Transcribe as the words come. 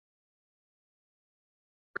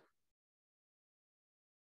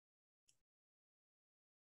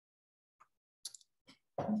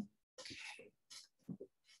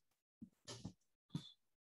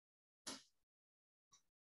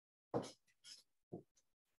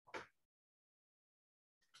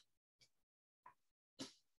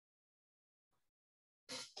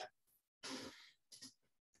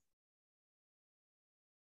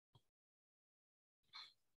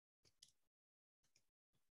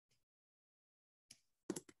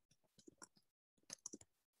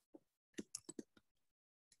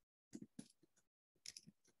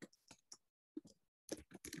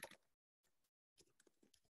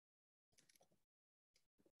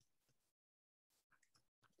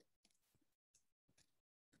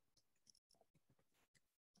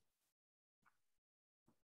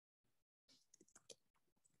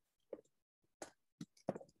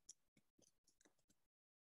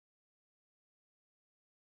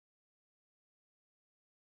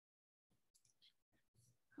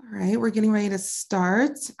All right, we're getting ready to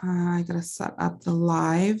start. I gotta set up the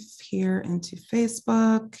live here into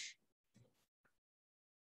Facebook.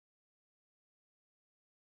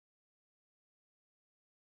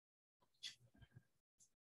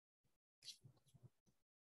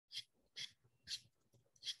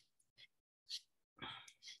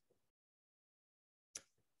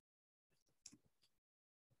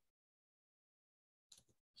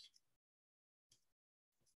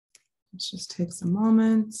 It just takes a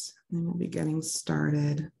moment and we'll be getting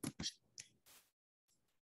started.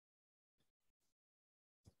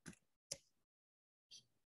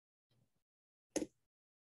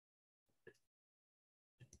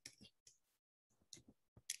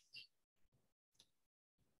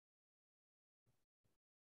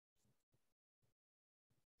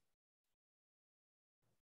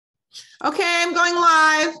 Okay, I'm going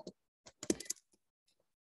live.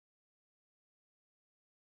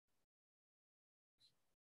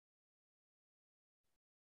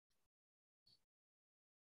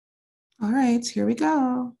 All right, here we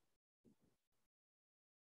go.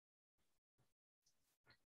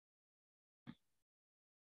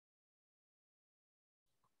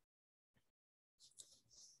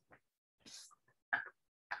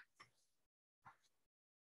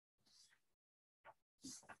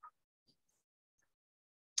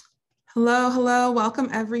 Hello, hello, welcome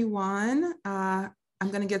everyone. I'm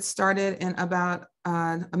gonna get started in about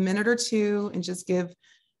a minute or two and just give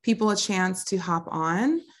people a chance to hop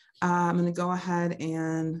on. I'm gonna go ahead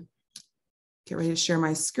and get ready to share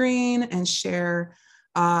my screen and share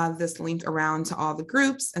this link around to all the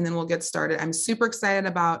groups, and then we'll get started. I'm super excited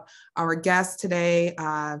about our guest today.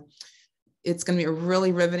 It's gonna be a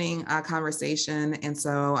really riveting conversation, and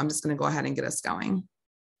so I'm just gonna go ahead and get us going.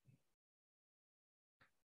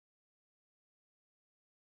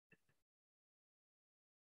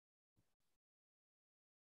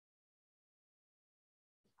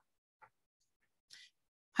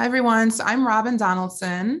 Hi, everyone. So I'm Robyn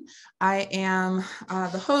Donaldson. I am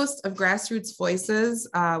the host of Grassroots Voices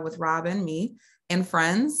with Robyn, me, and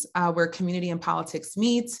friends, where community and politics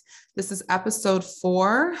meet. This is episode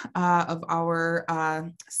 4 of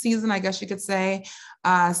our season, I guess you could say.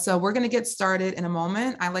 So we're going to get started in a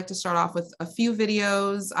moment. I like to start off with a few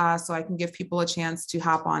videos so I can give people a chance to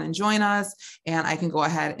hop on and join us, and I can go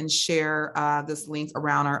ahead and share this link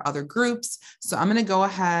around our other groups. So I'm going to go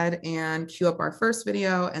ahead and queue up our first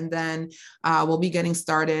video, and then we'll be getting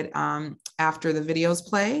started after the videos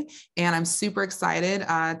play. And I'm super excited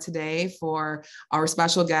today for our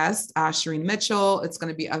special guest, Shireen Mitchell. It's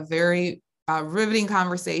going to be a very riveting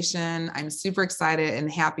conversation. I'm super excited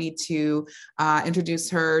and happy to introduce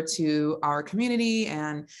her to our community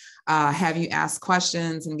and have you ask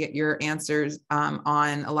questions and get your answers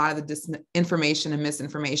on a lot of the disinformation and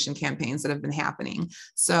misinformation campaigns that have been happening.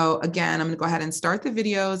 So again, I'm going to go ahead and start the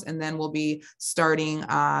videos, and then we'll be starting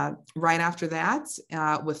right after that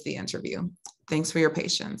with the interview. Thanks for your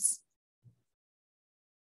patience.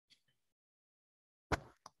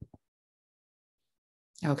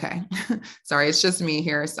 Okay, sorry, it's just me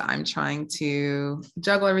here, so I'm trying to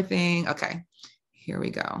juggle everything. Okay, here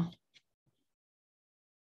we go.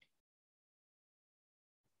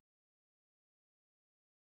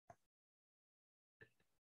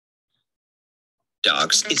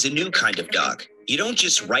 Docs is a new kind of doc. You don't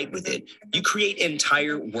just write with it, you create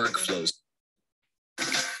entire workflows. We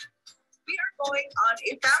are going on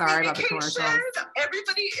a family vacation.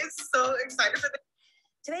 Everybody is so excited for this.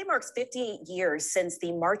 Today marks 58 years since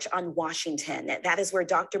the March on Washington. That is where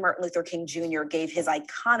Dr. Martin Luther King Jr. gave his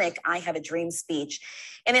iconic I Have a Dream speech.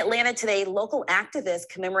 In Atlanta today, local activists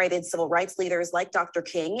commemorated civil rights leaders like Dr.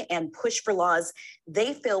 King and pushed for laws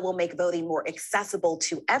they feel will make voting more accessible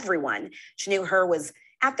to everyone. Shanu Her was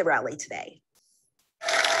at the rally today.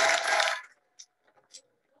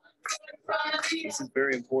 This is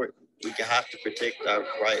very important. We have to protect our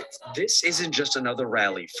rights. This isn't just another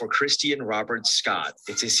rally for Christian Robert Scott.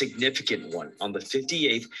 It's a significant one on the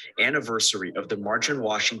 58th anniversary of the March on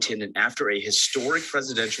Washington and after a historic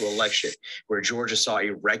presidential election where Georgia saw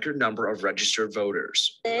a record number of registered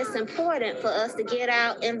voters. It's important for us to get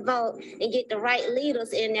out and vote and get the right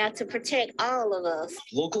leaders in there to protect all of us.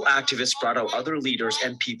 Local activists brought out other leaders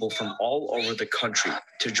and people from all over the country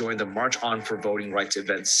to join the March On for Voting Rights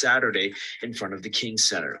event Saturday in front of the King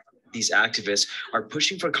Center. These activists are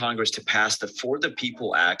pushing for Congress to pass the For the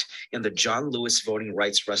People Act and the John Lewis Voting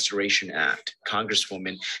Rights Restoration Act.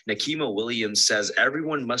 Congresswoman Nakima Williams says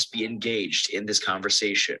everyone must be engaged in this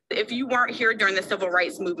conversation. If you weren't here during the civil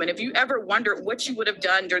rights movement, if you ever wondered what you would have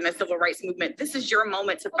done during the civil rights movement, this is your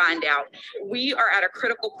moment to find out. We are at a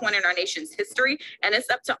critical point in our nation's history, and it's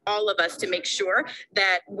up to all of us to make sure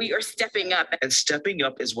that we are stepping up. And stepping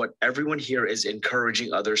up is what everyone here is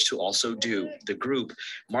encouraging others to also do. The group,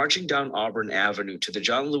 marching down Auburn Avenue to the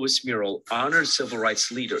John Lewis mural, honored civil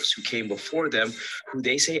rights leaders who came before them, who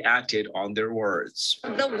they say acted on their words.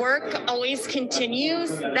 The work always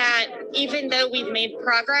continues, that even though we've made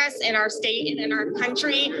progress in our state and in our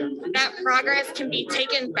country, that progress can be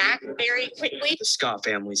taken back very quickly. The Scott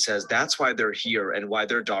family says that's why they're here and why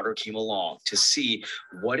their daughter came along, to see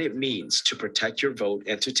what it means to protect your vote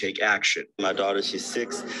and to take action. My daughter, she's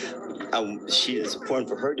 6. It's important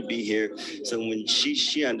for her to be here, so when she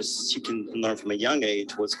can learn from a young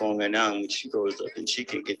age what's going on now, and when she grows up, and she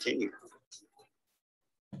can continue.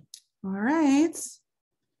 All right.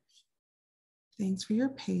 Thanks for your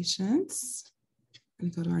patience. Let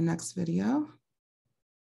me go to our next video.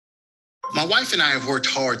 My wife and I have worked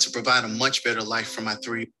hard to provide a much better life for my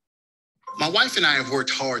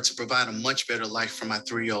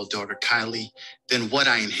 3-year-old daughter, Kylie, than what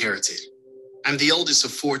I inherited. I'm the oldest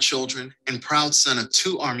of 4 children and proud son of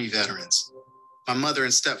 2 Army veterans. My mother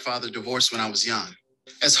and stepfather divorced when I was young.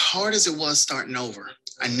 As hard as it was starting over,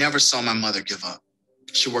 I never saw my mother give up.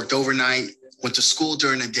 She worked overnight, went to school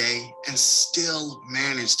during the day, and still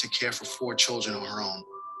managed to care for 4 children on her own.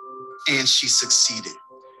 And she succeeded.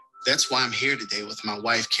 That's why I'm here today with my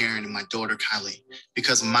wife, Karen, and my daughter, Kylie,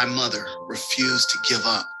 because my mother refused to give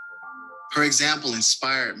up. Her example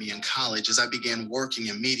inspired me in college as I began working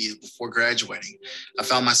in media before graduating. I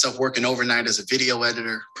found myself working overnight as a video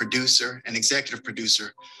editor, producer, and executive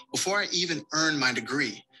producer before I even earned my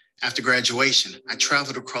degree. After graduation, I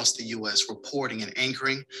traveled across the U.S. reporting and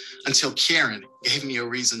anchoring until Karen gave me a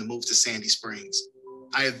reason to move to Sandy Springs.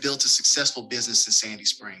 I have built a successful business in Sandy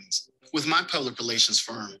Springs. With my public relations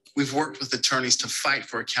firm, we've worked with attorneys to fight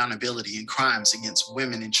for accountability in crimes against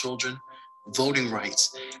women and children, voting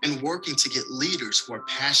rights, and working to get leaders who are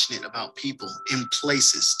passionate about people in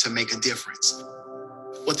places to make a difference.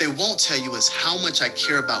 What they won't tell you is how much I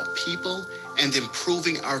care about people and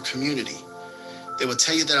improving our community. They will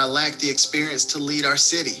tell you that I lack the experience to lead our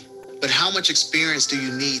city. But how much experience do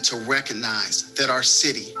you need to recognize that our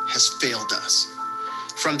city has failed us?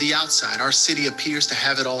 From the outside, our city appears to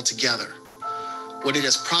have it all together. What it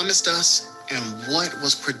has promised us and what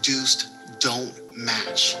was produced don't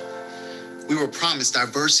match. We were promised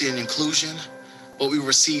diversity and inclusion, but we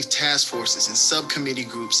received task forces and subcommittee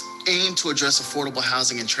groups aimed to address affordable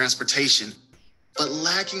housing and transportation, but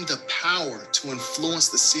lacking the power to influence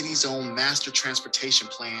the city's own master transportation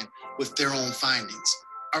plan with their own findings.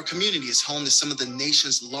 Our community is home to some of the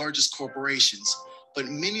nation's largest corporations, but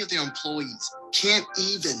many of their employees can't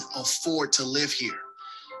even afford to live here.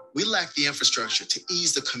 We lack the infrastructure to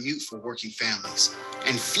ease the commute for working families,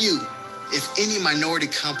 and few, if any, minority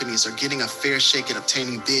companies are getting a fair shake at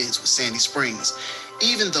obtaining bids with Sandy Springs,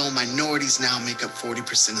 even though minorities now make up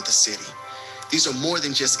 40% of the city. These are more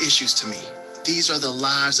than just issues to me. These are the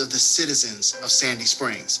lives of the citizens of Sandy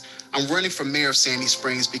Springs. I'm running for mayor of Sandy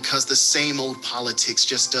Springs because the same old politics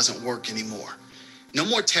just doesn't work anymore. No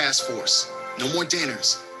more task force, no more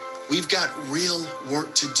dinners. We've got real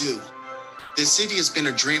work to do. This city has been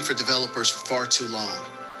a dream for developers for far too long,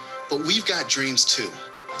 but we've got dreams too.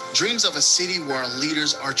 Dreams of a city where our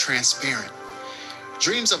leaders are transparent.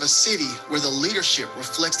 Dreams of a city where the leadership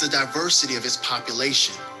reflects the diversity of its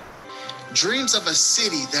population. Dreams of a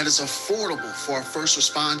city that is affordable for our first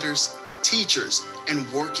responders, teachers, and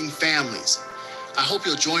working families. I hope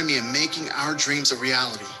you'll join me in making our dreams a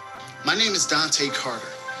reality. My name is Dante Carter.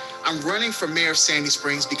 I'm running for mayor of Sandy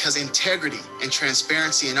Springs because integrity and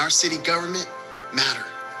transparency in our city government matter.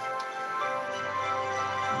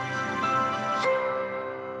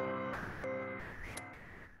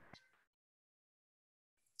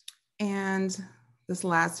 And This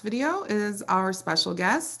last video is our special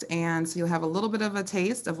guest, and so you'll have a little bit of a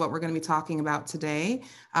taste of what we're going to be talking about today,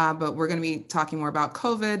 but we're going to be talking more about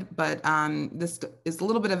COVID, but this is a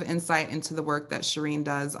little bit of insight into the work that Shireen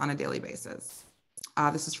does on a daily basis.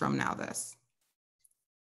 This is from Now This.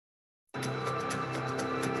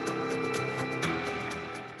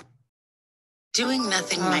 Doing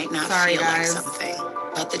nothing might not feel guys. like something,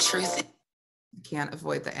 but the truth is... Can't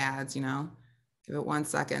avoid the ads, you know? Give it 1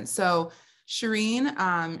 second. So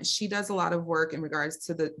Shireen, she does a lot of work in regards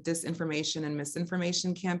to the disinformation and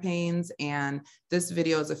misinformation campaigns, and this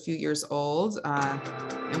video is a few years old,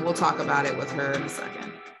 and we'll talk about it with her in a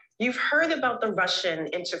second. You've heard about the Russian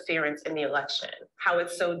interference in the election, how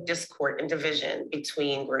it sowed discord and division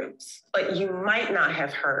between groups. But you might not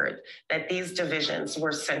have heard that these divisions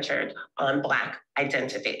were centered on Black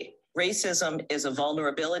identity. Racism is a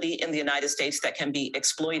vulnerability in the United States that can be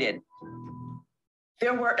exploited.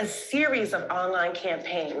 There were a series of online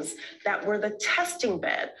campaigns that were the testing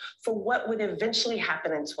bed for what would eventually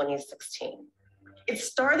happen in 2016. It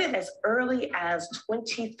started as early as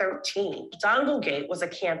 2013. Donglegate was a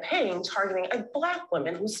campaign targeting a Black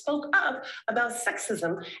woman who spoke up about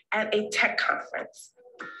sexism at a tech conference.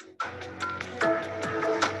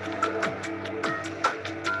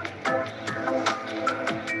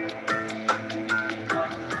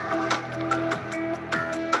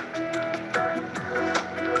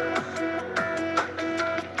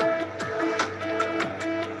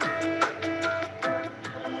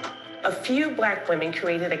 A few Black women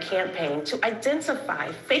created a campaign to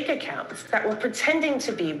identify fake accounts that were pretending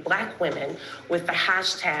to be Black women with the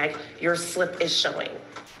hashtag "Your slip is showing."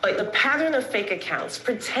 But the pattern of fake accounts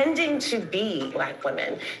pretending to be Black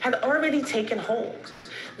women had already taken hold.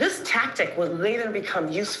 This tactic would later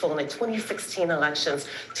become useful in the 2016 elections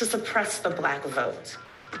to suppress the Black vote.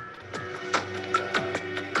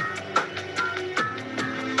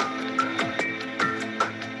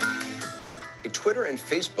 Twitter and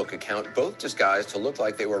Facebook account, both disguised to look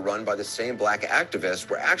like they were run by the same Black activists,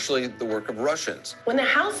 were actually the work of Russians. When the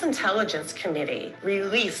House Intelligence Committee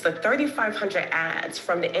released the 3,500 ads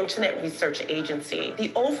from the Internet Research Agency,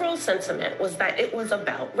 the overall sentiment was that it was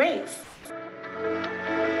about race.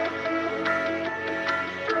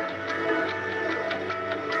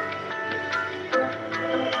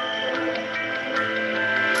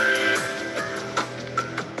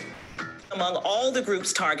 Among all the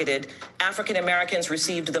groups targeted, African Americans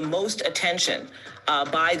received the most attention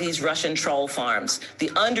by these Russian troll farms. The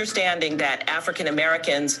understanding that African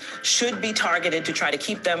Americans should be targeted to try to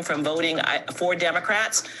keep them from voting for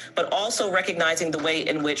Democrats, but also recognizing the way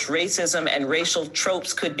in which racism and racial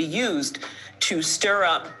tropes could be used to stir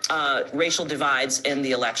up racial divides in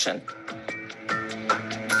the election.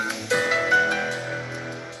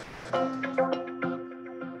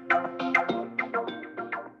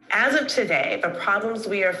 As of today, the problems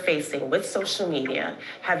we are facing with social media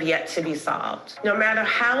have yet to be solved. No matter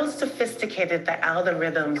how sophisticated the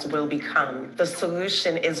algorithms will become, the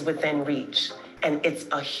solution is within reach, and it's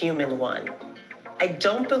a human one. I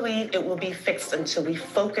don't believe it will be fixed until we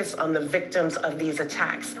focus on the victims of these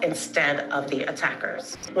attacks instead of the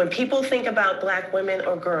attackers. When people think about Black women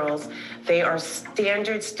or girls, they are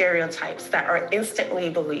standard stereotypes that are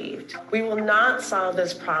instantly believed. We will not solve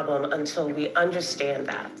this problem until we understand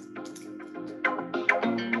that.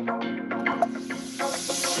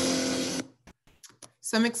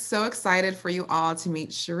 So I'm so excited for you all to meet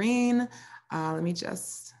Shireen. Let me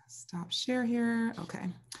just stop share here. Okay.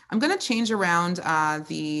 I'm going to change around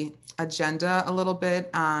the agenda a little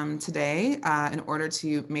bit today in order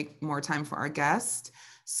to make more time for our guest.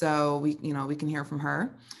 So we can hear from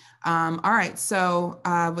her. All right. So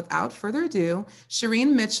without further ado,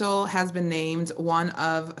 Shireen Mitchell has been named one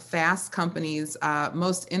of Fast Company's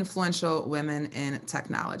most influential women in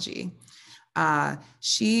technology.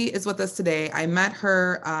 She is with us today. I met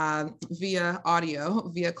her via audio,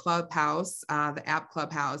 via Clubhouse, the app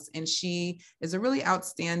Clubhouse, and she is a really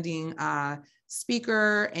outstanding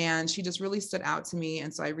speaker, and she just really stood out to me.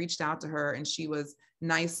 And so I reached out to her, and she was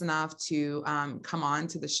nice enough to come on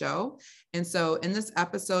to the show. And so in this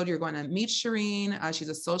episode, you're going to meet Shireen. She's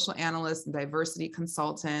a social analyst and diversity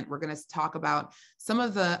consultant. We're going to talk about some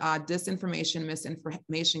of the disinformation,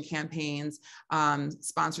 misinformation campaigns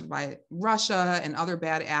sponsored by Russia and other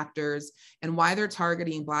bad actors, and why they're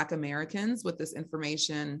targeting Black Americans with this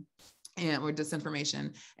information or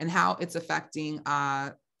disinformation, and how it's affecting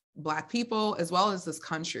Black people as well as this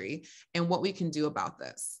country, and what we can do about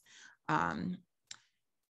this.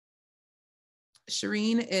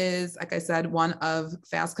 Shireen is, like I said, one of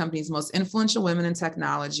Fast Company's most influential women in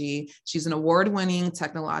technology. She's an award-winning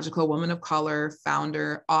technological woman of color,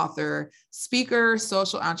 founder, author, speaker,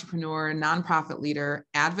 social entrepreneur, nonprofit leader,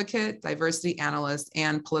 advocate, diversity analyst,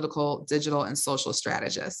 and political, digital, and social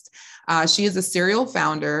strategist. She is a serial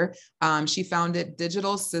founder. She founded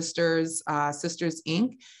Digital Sisters, Sisters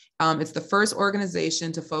Inc. It's the first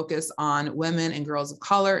organization to focus on women and girls of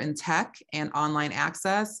color in tech and online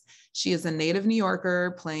access. She is a native New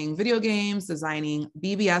Yorker, playing video games, designing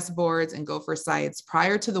BBS boards and Gopher sites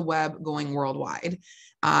prior to the web going worldwide.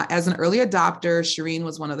 As an early adopter, Shireen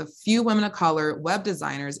was one of the few women of color web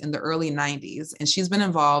designers in the early 90s, and she's been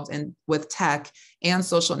involved with tech and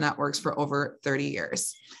social networks for over 30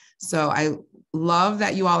 years. So I love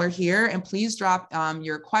that you all are here, and please drop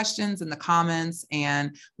your questions in the comments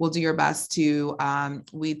and we'll do your best to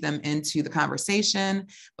weave them into the conversation.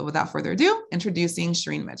 But without further ado, introducing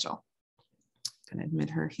Shireen Mitchell. I'm gonna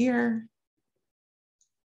admit her here.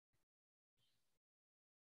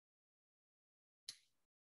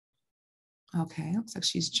 Okay, looks like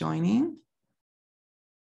she's joining.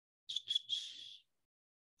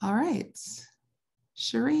 All right,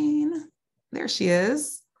 Shireen, there she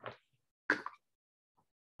is.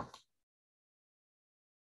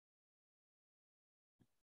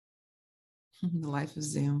 The life of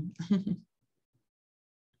Zoom. There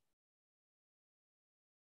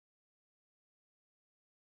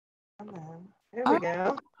we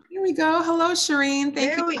go. Here we go. Hello, Shireen.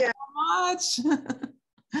 Thank you so much.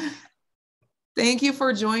 Thank you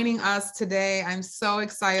for joining us today. I'm so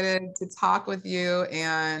excited to talk with you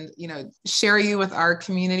and, share you with our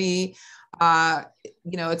community.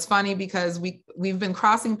 It's funny because we've been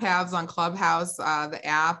crossing paths on Clubhouse, the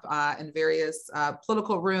app, in various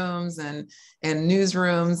political rooms and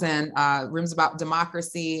newsrooms and rooms about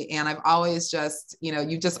democracy. And I've always just,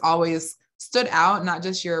 you've just always stood out, not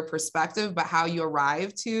just your perspective, but how you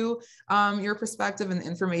arrive to your perspective and the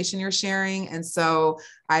information you're sharing. And so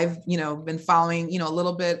I've, been following, a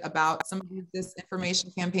little bit about some of these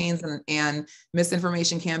disinformation campaigns and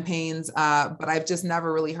misinformation campaigns, but I've just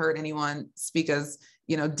never really heard anyone speak as,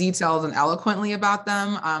 detailed and eloquently about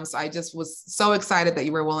them. So I just was so excited that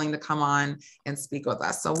you were willing to come on and speak with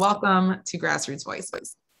us. So welcome to Grassroots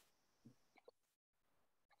Voices.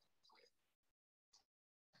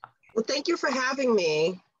 Well, thank you for having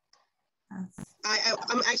me.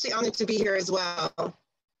 I'm actually honored to be here as well.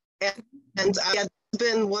 And it's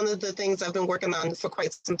been one of the things I've been working on for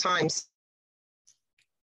quite some time.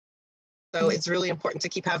 So it's really important to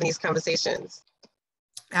keep having these conversations.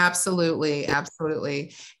 Absolutely,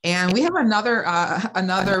 absolutely. And we have another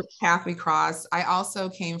path we crossed. I also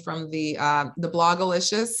came from the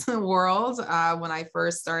blogalicious world when I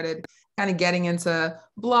first started kind of getting into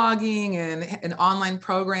blogging and online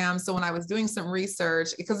programs. So when I was doing some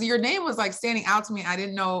research, because your name was like standing out to me, I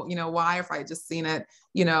didn't know, why, if I had just seen it,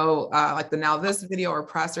 like the Now This video or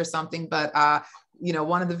press or something, but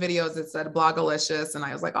one of the videos, it said blogalicious, and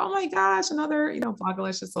I was like, oh my gosh, another,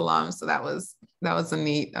 blogalicious alum. So that was a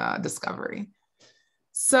neat discovery.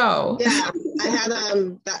 So yeah, I had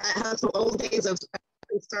some old days of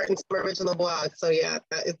starting some original blogs. So yeah,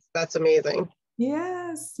 that's amazing.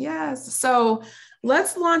 Yes, yes. So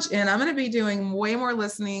let's launch in. I'm going to be doing way more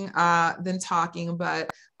listening than talking, but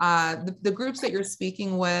the groups that you're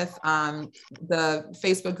speaking with, the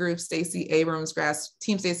Facebook group, Team Stacey Abrams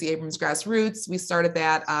Grassroots, we started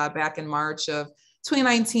that back in March of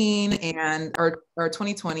 2019 or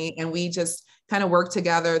 2020, and we just kind of worked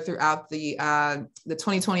together throughout the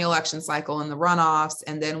 2020 election cycle and the runoffs,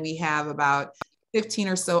 and then we have about 15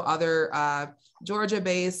 or so other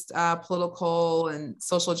Georgia-based political and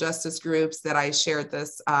social justice groups that I shared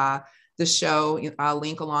this show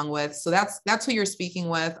link along with. So that's who you're speaking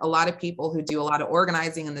with. A lot of people who do a lot of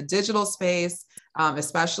organizing in the digital space,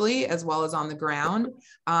 especially, as well as on the ground.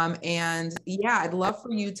 And yeah, I'd love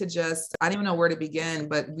for you to just, I don't even know where to begin,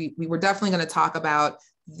 but we were definitely going to talk about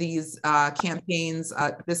these campaigns,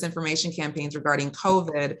 disinformation campaigns regarding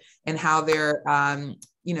COVID and how they're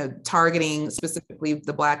targeting specifically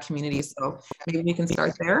the Black community. So maybe we can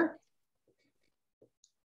start there.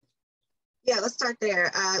 Yeah, let's start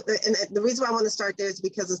there. And the reason why I want to start there is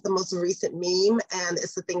because it's the most recent meme and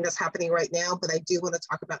it's the thing that's happening right now. But I do want to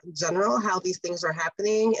talk about in general how these things are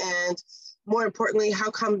happening, and more importantly,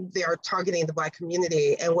 how come they are targeting the Black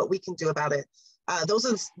community and what we can do about it.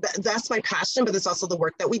 That's my passion, but it's also the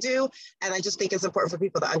work that we do. And I just think it's important for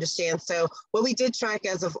people to understand. So what we did track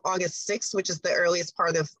as of August 6th, which is the earliest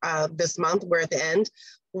part of this month, we're at the end,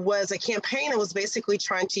 was a campaign that was basically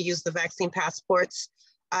trying to use the vaccine passports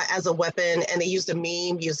as a weapon, and they used a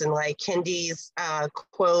meme using like Kendi's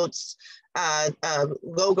quotes,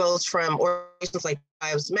 logos from organizations like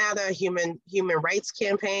Lives Matter, Human Rights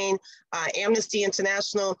Campaign, Amnesty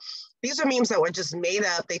International. These are memes that were just made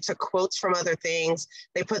up. They took quotes from other things.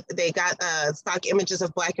 They got stock images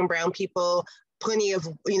of Black and brown people, plenty of,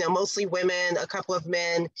 mostly women, a couple of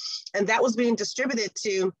men, and that was being distributed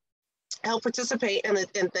to help participate in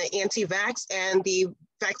the anti-vax and the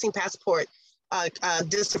vaccine passport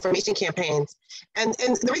disinformation campaigns. And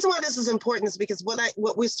the reason why this is important is because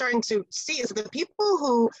what we're starting to see is the people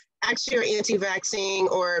who actually are anti-vaccine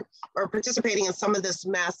or participating in some of this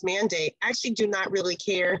mass mandate actually do not really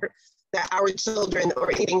care that our children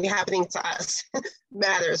or anything happening to us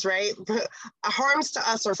matters, right? Harms to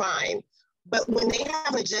us are fine. But when they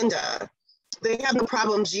have an agenda, they have no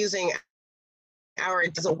problems using our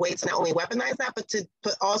as a way to not only weaponize that,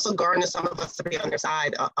 but also garner some of us to be on their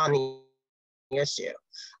side on the issue.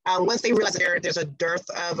 Once they realize that there's a dearth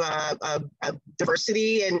of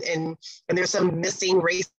diversity and there's some missing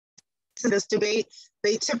race to this debate,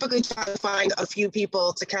 they typically try to find a few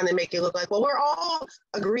people to kind of make it look like, well, we're all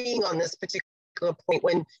agreeing on this particular point,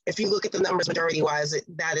 when if you look at the numbers majority-wise,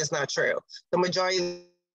 that is not true. The majority of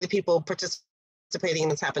the people participating in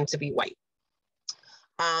this happen to be white.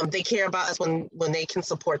 They care about us when they can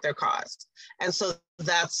support their cause. And so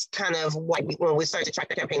that's kind of why when we started to track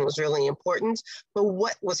the campaign, it was really important. But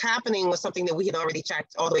what was happening was something that we had already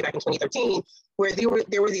tracked all the way back in 2013, where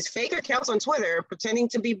there were these fake accounts on Twitter pretending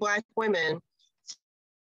to be Black women,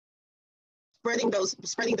 spreading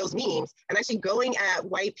those memes and actually going at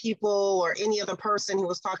white people or any other person who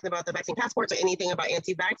was talking about the vaccine passports or anything about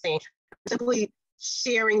anti-vaccine, simply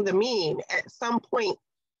sharing the meme. At some point,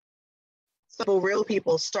 several real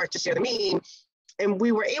people start to share the meme, and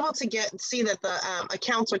we were able to see that the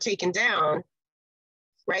accounts were taken down,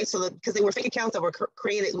 right? So because they were fake accounts that were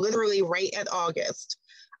created literally right at August.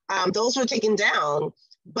 Those were taken down,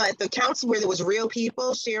 but the accounts where there was real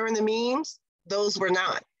people sharing the memes, those were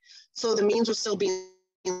not. So the memes were still being.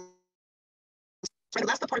 And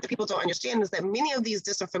that's the part that people don't understand, is that many of these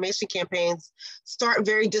disinformation campaigns start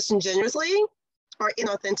very disingenuously or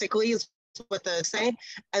inauthentically, is what they say,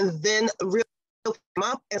 and then really come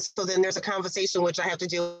up. And so then there's a conversation which I have to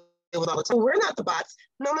deal with all the time. We're not the bots.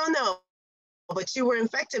 No, but you were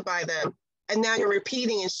infected by them. And now you're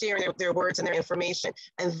repeating and sharing their words and their information.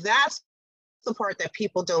 And that's the part that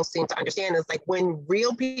people don't seem to understand, is like when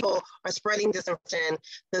real people are spreading disinformation,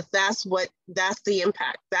 that's the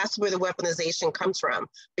impact. That's where the weaponization comes from.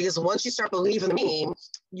 Because once you start believing the meme,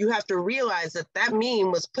 you have to realize that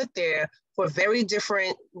meme was put there for a very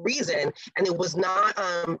different reason, and it was not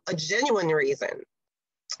a genuine reason.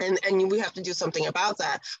 And we have to do something about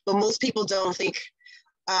that. But most people don't think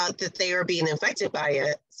that they are being infected by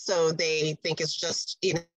it. So they think it's just,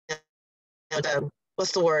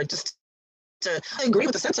 what's the word? Just to agree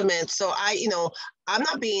with the sentiment. So I'm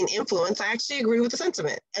not being influenced. I actually agree with the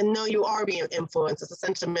sentiment. And no, you are being influenced. It's a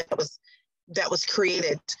sentiment that was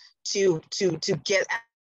created to get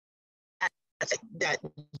at that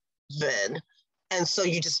then. And so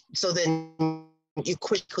then you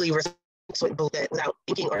quickly respond to it without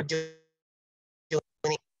thinking or doing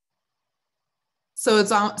anything. So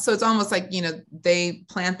it's almost like, they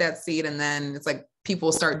plant that seed, and then it's like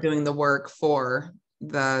people start doing the work for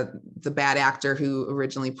the bad actor who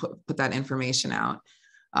originally put that information out.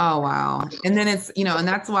 Oh, wow. And then it's, and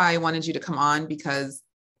that's why I wanted you to come on, because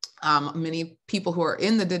many people who are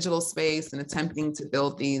in the digital space and attempting to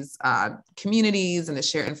build these communities and to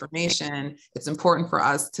share information, it's important for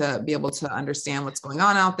us to be able to understand what's going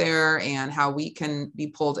on out there and how we can be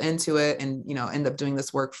pulled into it and, end up doing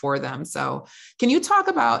this work for them. So can you talk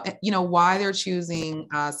about, why they're choosing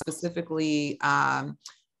specifically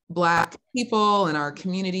Black people in our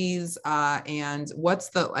communities, and what's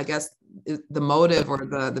the motive or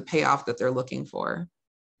the payoff that they're looking for?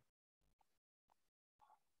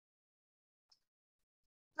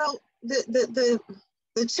 So the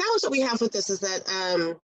challenge that we have with this is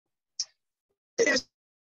that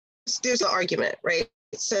there's an argument, right?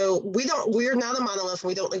 So we're not a monolith.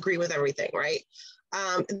 We don't agree with everything, right?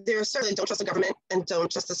 There's certainly don't trust the government and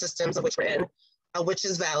don't trust the systems of which we're in, which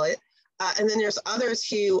is valid. And then there's others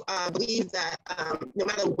who believe that no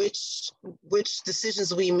matter which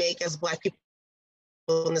decisions we make as Black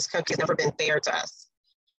people in this country has never been fair to us.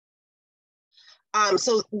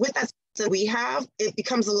 So with that it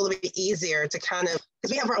becomes a little bit easier to kind of,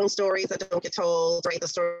 because we have our own stories that don't get told, right? The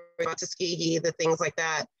story about Tuskegee, the things like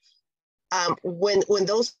that. When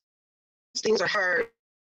those things are heard,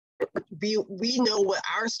 we know what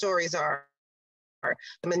our stories are,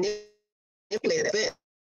 the manipulated bit.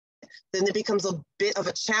 then it becomes a bit of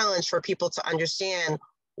a challenge for people to understand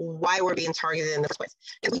why we're being targeted in the first place.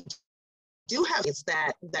 And we do have things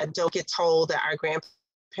that don't get told, that our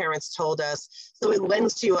grandparents told us. So it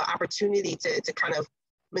lends to an opportunity to kind of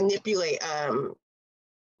manipulate our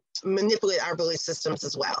belief systems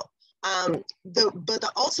as well. But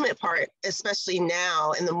the ultimate part, especially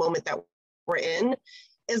now in the moment that we're in,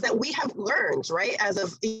 is that we have learned, right, as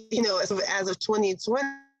of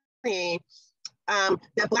 2020,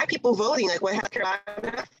 that Black people voting, like what happened in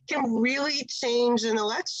Carolina, can really change an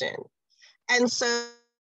election. And so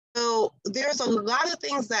there's a lot of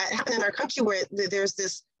things that happen in our country where there's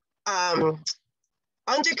this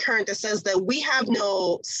undercurrent that says that we have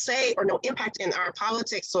no say or no impact in our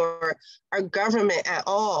politics or our government at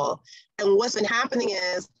all. And what's been happening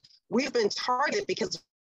is we've been targeted because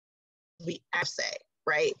we have say,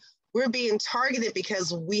 right? We're being targeted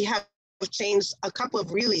because we have changed a couple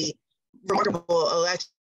of really remarkable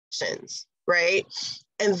elections, right?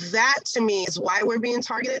 And that to me is why we're being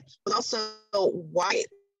targeted, but also why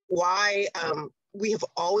we have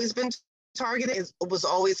always been targeted. It was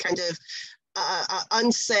always kind of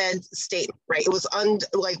unsaid statement, right? It was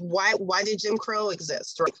like why did Jim Crow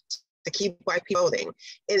exist, right? To keep Black people voting.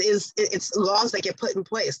 It's laws that get put in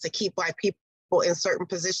place to keep Black people in certain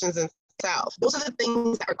positions in the South. Those are the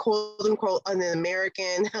things that are quote unquote an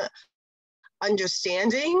American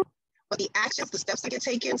understanding, but the actions, the steps that get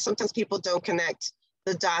taken, sometimes people don't connect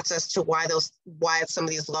the dots as to why some of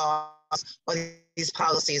these laws or these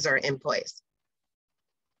policies are in place.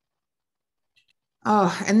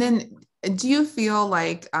 Oh, and then do you feel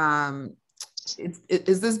like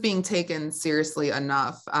is this being taken seriously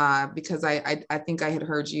enough? Because I think I had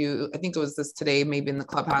heard you, I think it was this today, maybe in the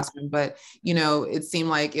Clubhouse room, but, it seemed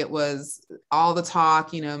like it was all the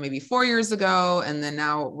talk, maybe 4 years ago. And then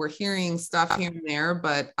now we're hearing stuff here and there,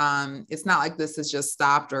 but it's not like this has just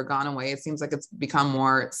stopped or gone away. It seems like it's become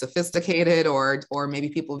more sophisticated or maybe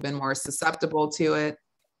people have been more susceptible to it.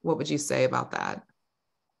 What would you say about that?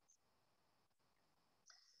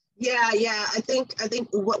 Yeah. I think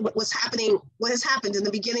what has happened in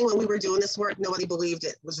the beginning when we were doing this work, nobody believed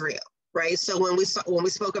it was real, right? So when we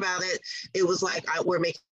spoke about it, it was like we're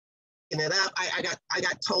making it up. I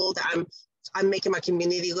got told that I'm making my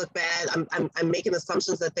community look bad. I'm making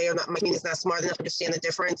assumptions that my community's not smart enough to understand the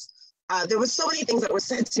difference. There were so many things that were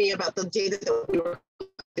said to me about the data that we were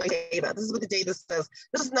about. This is what the data says.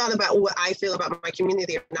 This is not about what I feel about my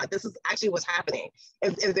community or not. This is actually what's happening.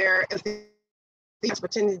 If they're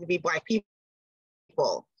pretending to be Black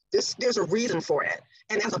people, there's a reason for it.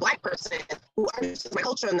 And as a Black person who understands my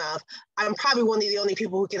culture enough, I'm probably one of the only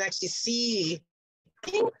people who can actually see,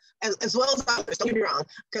 as well as others. Don't get me wrong,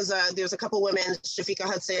 because there's a couple women, Shafika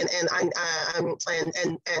Hudson, and a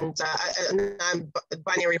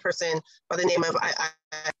non-binary person by the name of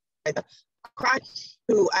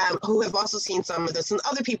who have also seen some of this, and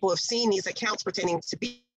other people have seen these accounts pretending to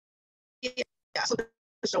be.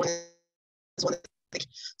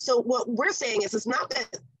 So what we're saying is, it's not that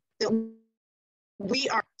we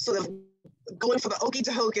are sort of going for the okey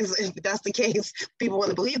doke, if that's the case, people want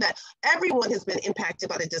to believe that. Everyone has been impacted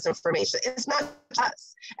by the disinformation. It's not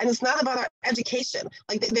us, and it's not about our education.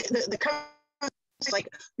 Like like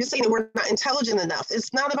you're saying that we're not intelligent enough.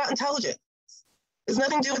 It's not about intelligence. There's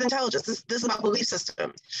nothing to do with intelligence. This is about belief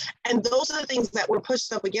systems. And those are the things that were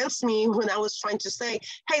pushed up against me when I was trying to say,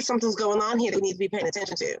 hey, something's going on here that we need to be paying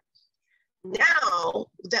attention to. Now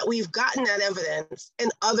that we've gotten that evidence, and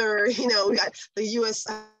other, we got the U.S.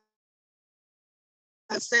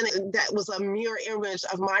 Senate, that was a mirror image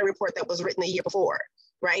of my report that was written a year before,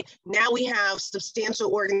 right? Now we have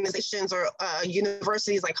substantial organizations or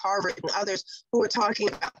universities like Harvard and others who are talking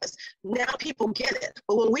about this. Now people get it.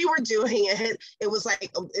 But when we were doing it, it was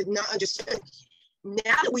like not understood.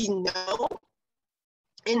 Now that we know,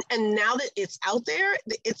 and now that it's out there,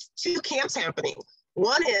 it's two camps happening.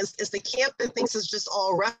 One is the camp that thinks it's just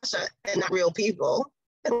all Russia and not real people,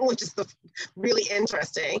 which is really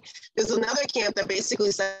interesting. There's another camp that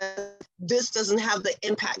basically says this doesn't have the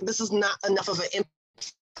impact. This is not enough of an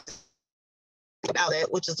impact about it,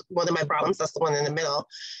 which is one of my problems. That's the one in the middle.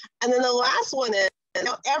 And then the last one is,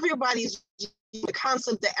 everybody's the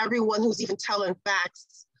concept that everyone who's even telling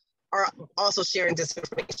facts are also sharing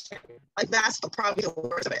disinformation. Like, that's probably the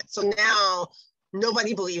worst of it. So now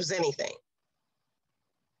nobody believes anything.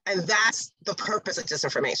 And that's the purpose of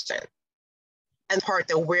disinformation, and part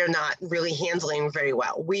that we're not really handling very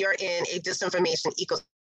well. We are in a disinformation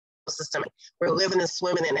ecosystem. We're living and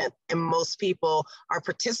swimming in it, and most people are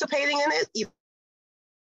participating in it,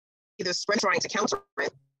 either trying to counter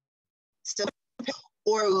it, still,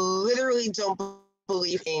 or literally don't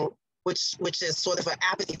believe in which is sort of an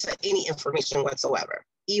apathy to any information whatsoever,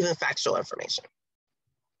 even factual information.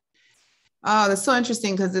 Oh, that's so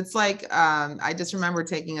interesting, because it's like, I just remember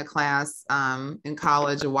taking a class in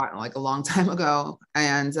college like a long time ago.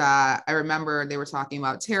 And I remember they were talking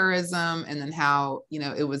about terrorism, and then how,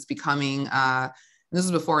 it was becoming, this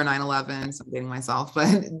was before 9/11, so I'm dating myself,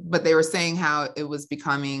 but they were saying how it was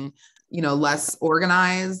becoming, less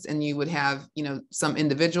organized, and you would have, some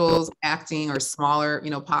individuals acting, or smaller,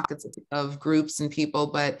 pockets of groups and people.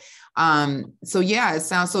 But so yeah, it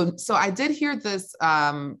sounds so I did hear this,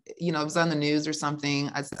 it was on the news or something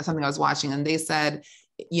I was watching, and they said,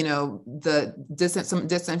 some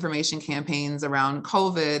disinformation campaigns around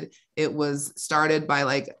COVID, it was started by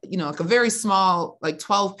like a very small, like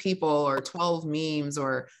 12 people or 12 memes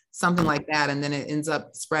or something like that. And then it ends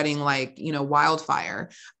up spreading like,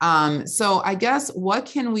 wildfire. So I guess what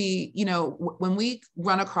can we, when we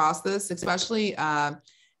run across this, especially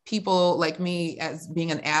people like me as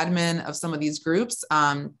being an admin of some of these groups,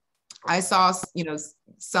 I saw,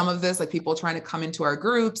 some of this, like people trying to come into our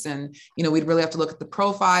groups, and, we'd really have to look at the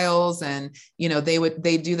profiles, and,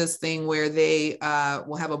 they do this thing where they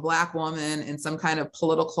will have a Black woman in some kind of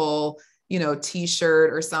political,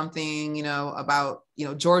 t-shirt or something, about,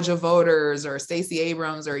 Georgia voters, or Stacey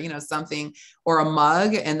Abrams, or, something, or a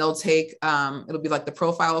mug, and they'll take, it'll be like the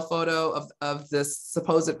profile photo of this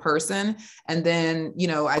supposed person. And then,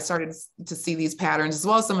 I started to see these patterns, as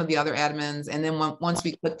well as some of the other admins. And then once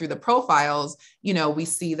we click through the profiles, we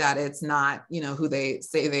see that it's not, who they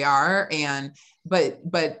say they are. And but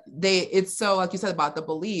it's so, like you said, about the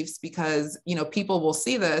beliefs, because people will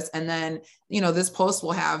see this, and then this post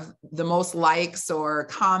will have the most likes or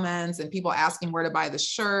comments, and people asking where to buy the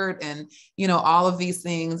shirt, and all of these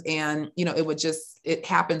things, and it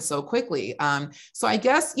happens so quickly. So I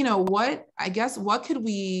guess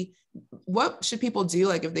what should people do,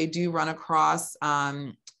 like if they do run across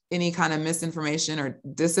any kind of misinformation or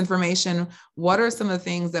disinformation? What are some of the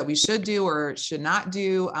things that we should do or should not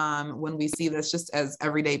do when we see this, just as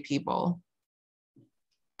everyday people?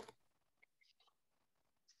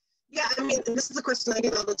 Yeah, I mean, this is a question I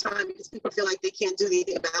get all the time, because people feel like they can't do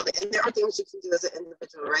anything about it. And there are things you can do as an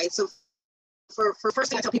individual, right? So for first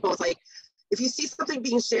thing I tell people is, like, if you see something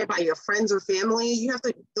being shared by your friends or family, you have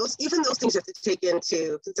to, those things you have to take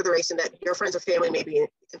into consideration, that your friends or family may be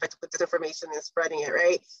infected with disinformation and spreading it,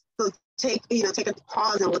 right? So take a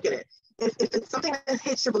pause and look at it. If it's something that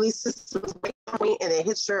hits your belief system and it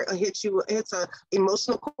hits a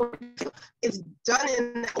emotional core, it's done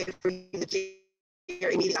in that way for you to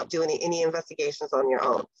immediately without doing any investigations on your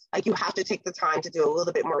own. Like, you have to take the time to do a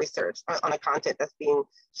little bit more research on a content that's being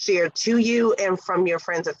shared to you and from your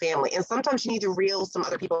friends and family. And sometimes you need to reel some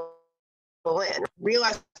other people in.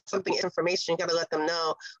 Realize something is information, you got to let them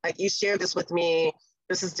know, like, you shared this with me,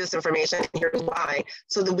 this is disinformation, here's why,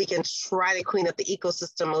 so that we can try to clean up the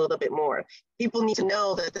ecosystem a little bit more. People need to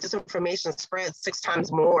know that the disinformation spreads 6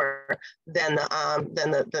 times more than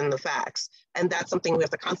the facts. And that's something we have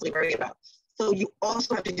to constantly worry about. So you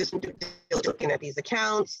also have to do some due diligence looking at these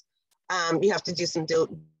accounts. You have to do some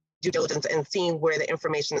due diligence and seeing where the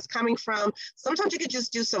information is coming from. Sometimes you could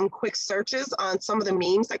just do some quick searches on some of the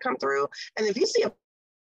memes that come through. And if you see a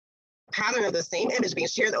pattern of the same image being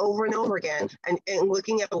shared over and over again, and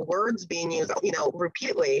looking at the words being used,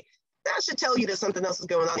 repeatedly, that should tell you that something else is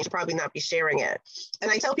going on. You should probably not be sharing it.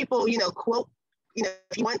 And I tell people, quote,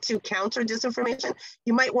 if you want to counter disinformation,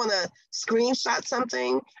 you might want to screenshot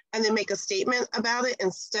something and then make a statement about it,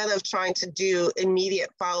 instead of trying to do immediate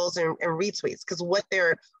follows and retweets. Because what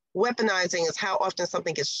they're weaponizing is how often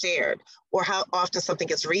something gets shared, or how often something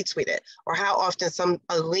gets retweeted, or how often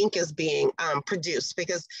a link is being produced,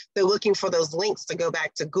 because they're looking for those links to go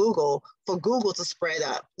back to Google, for Google to spread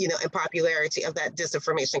up, in popularity of that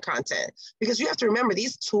disinformation content. Because you have to remember,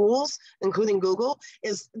 these tools, including Google,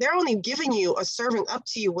 they're only giving you or serving up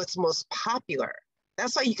to you what's most popular.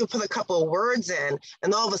 That's why you could put a couple of words in,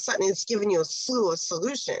 and all of a sudden it's giving you a slew of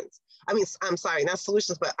solutions. I mean, I'm sorry, not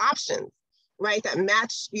solutions, but options, right? That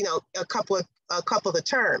match, a couple of the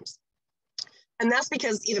terms. And that's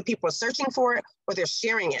because either people are searching for it or they're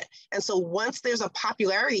sharing it. And so once there's a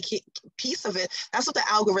popularity piece of it, that's what the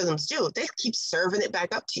algorithms do. They keep serving it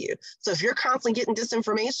back up to you. So if you're constantly getting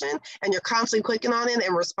disinformation and you're constantly clicking on it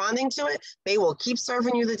and responding to it, they will keep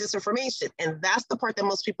serving you the disinformation. And that's the part that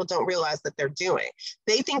most people don't realize that they're doing.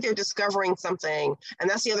 They think they're discovering something. And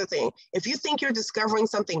that's the other thing. If you think you're discovering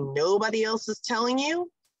something nobody else is telling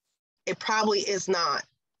you, it probably is not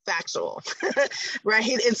factual, right?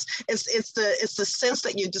 It's the sense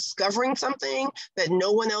that you're discovering something that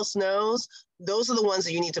no one else knows. Those are the ones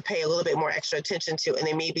that you need to pay a little bit more extra attention to, and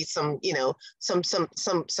there may be some, you know, some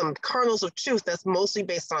kernels of truth that's mostly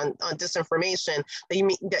based on disinformation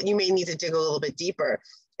that you may need to dig a little bit deeper.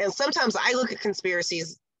 And sometimes I look at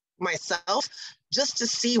conspiracies myself just to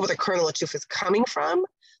see where the kernel of truth is coming from,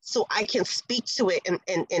 so I can speak to it in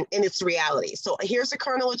its reality. So here's the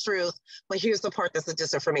kernel of truth, but here's the part that's the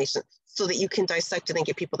disinformation, so that you can dissect it and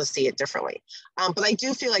get people to see it differently. But I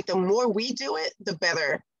do feel like the more we do it, the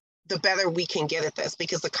better we can get at this,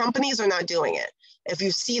 because the companies are not doing it. If you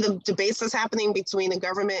see the debates that's happening between the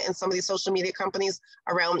government and some of these social media companies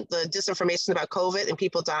around the disinformation about COVID and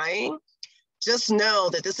people dying, just know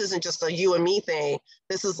that this isn't just a you and me thing.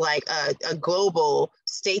 This is like a global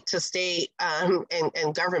state to state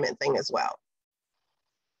and government thing as well.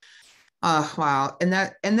 Wow. And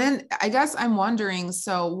then I guess I'm wondering,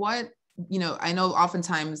 so what, you know, I know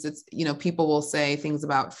oftentimes it's, you know, people will say things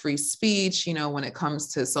about free speech, you know, when it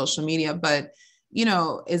comes to social media, but, you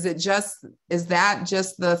know, is that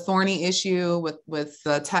just the thorny issue with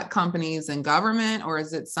the tech companies and government, or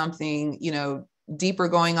is it something, you know, deeper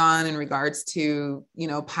going on in regards to, you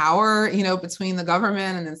know, power, you know, between the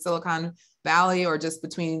government and then Silicon Valley, or just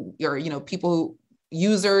between your, you know, people,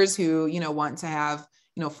 users who, you know, want to have,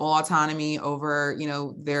 you know, full autonomy over, you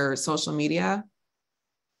know, their social media?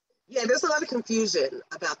 Yeah, there's a lot of confusion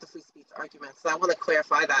about the free speech argument. So I want to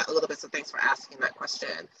clarify that a little bit. So thanks for asking that question.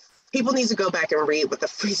 People need to go back and read what the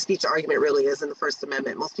free speech argument really is in the First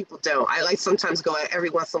Amendment. Most people don't. I like sometimes go every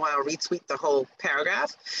once in a while, retweet the whole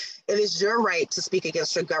paragraph. It is your right to speak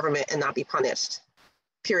against your government and not be punished,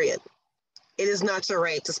 period. It is not your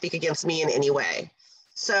right to speak against me in any way.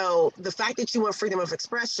 So the fact that you want freedom of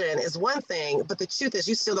expression is one thing, but the truth is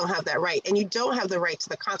you still don't have that right. And you don't have the right to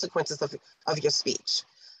the consequences of your speech.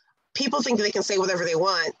 People think they can say whatever they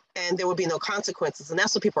want and there will be no consequences. And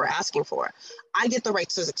that's what people are asking for. I get the right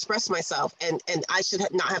to express myself and I should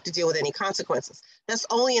not have to deal with any consequences. That's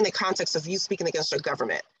only in the context of you speaking against your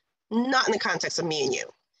government, not in the context of me and you,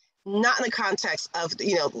 not in the context of,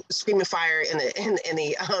 you know, screaming fire in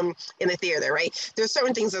the theater, right? There's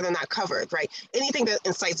certain things that are not covered, right? Anything that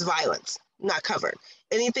incites violence, not covered.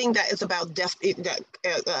 Anything that is about death,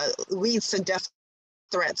 that leads to death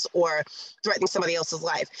threats or threatening somebody else's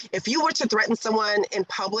life. If you were to threaten someone in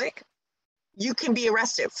public, you can be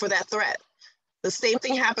arrested for that threat. The same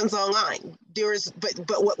thing happens online.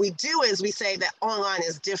 But what we do is we say that online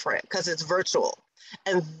is different because it's virtual.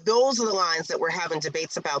 And those are the lines that we're having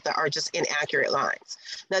debates about that are just inaccurate lines.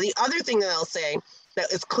 Now, the other thing that I'll say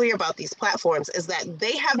that is clear about these platforms is that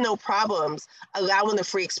they have no problems allowing the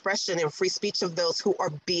free expression and free speech of those who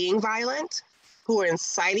are being violent, who are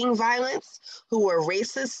inciting violence, who are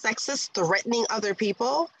racist, sexist, threatening other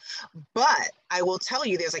people. But I will tell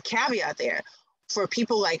you, there's a caveat there. For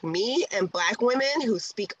people like me and Black women who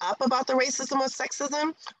speak up about the racism or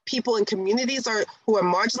sexism, people in communities who are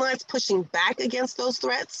marginalized, pushing back against those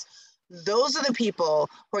threats, those are the people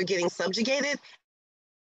who are getting subjugated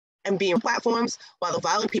and being platforms, while the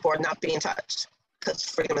violent people are not being touched because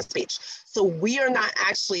freedom of speech. So we are not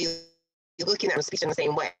actually looking at speech in the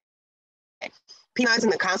same way. Penalizing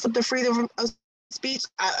the concept of freedom of speech,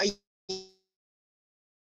 I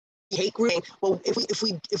hate grouping. Well,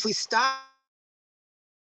 if we stop,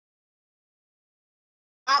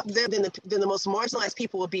 then the most marginalized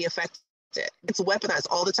people will be affected. It's weaponized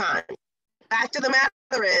all the time. Fact of the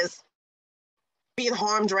matter is, being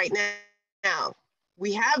harmed right now.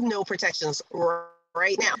 We have no protections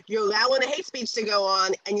right now. You're allowing a hate speech to go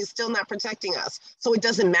on, and you're still not protecting us. So it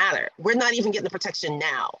doesn't matter. We're not even getting the protection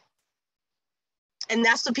now. And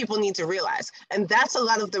that's what people need to realize. And that's a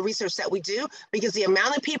lot of the research that we do, because the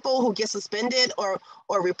amount of people who get suspended or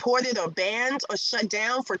reported or banned or shut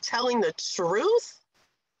down for telling the truth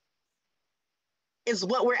is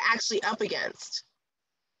what we're actually up against.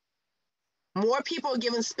 More people are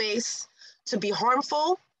given space to be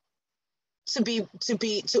harmful, to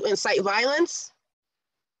incite violence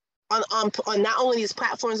on not only these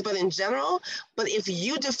platforms, but in general. But if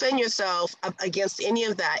you defend yourself against any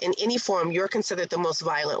of that in any form, you're considered the most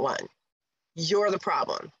violent one. You're the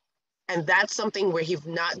problem. And that's something where you've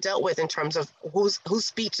not dealt with in terms of whose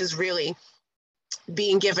speech is really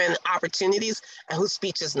being given opportunities and whose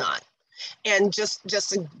speech is not. And just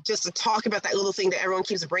to talk about that little thing that everyone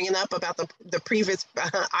keeps bringing up about the previous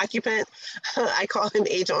occupant, I call him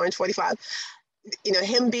Agent Orange 45. You know,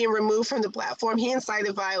 him being removed from the platform, he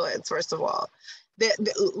incited violence, first of all.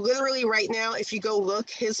 Literally right now, if you go look,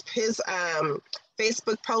 his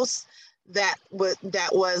Facebook posts, that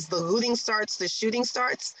was the looting starts, the shooting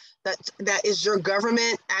starts, that is your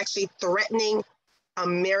government actually threatening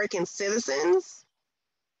American citizens,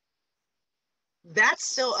 that's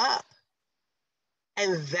still up.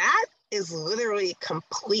 And that is literally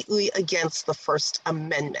completely against the First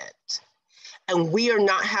Amendment. And we are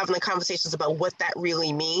not having the conversations about what that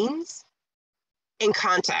really means in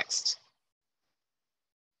context.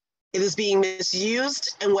 It is being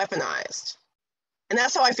misused and weaponized. And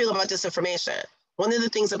that's how I feel about disinformation. One of the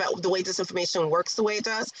things about the way disinformation works the way it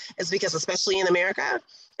does is because, especially in America,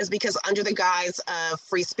 is because under the guise of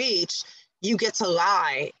free speech, you get to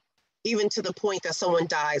lie even to the point that someone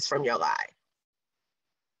dies from your lie.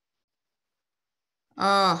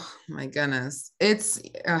 Oh my goodness. It's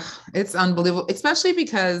unbelievable, especially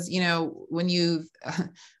because, you know, when you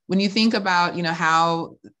think about, you know,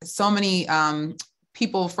 how so many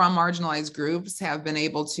people from marginalized groups have been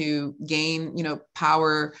able to gain, you know,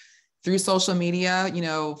 power through social media, you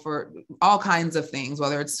know, for all kinds of things,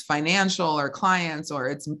 whether it's financial or clients or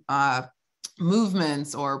it's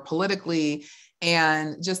movements or politically.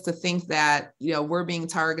 And just to think that, you know, we're being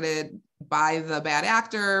targeted by the bad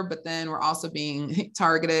actor, but then we're also being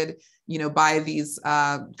targeted, you know, by these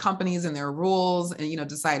companies and their rules and, you know,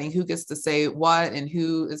 deciding who gets to say what and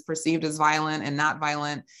who is perceived as violent and not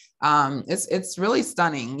violent. It's really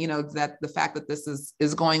stunning, you know, that the fact that this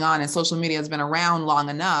is going on and social media has been around long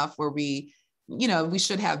enough where we, you know, we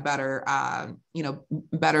should have better, you know,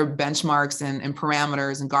 better benchmarks and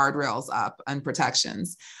parameters and guardrails up and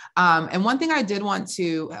protections. And one thing I did want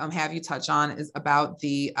to have you touch on is about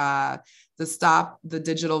the Stop the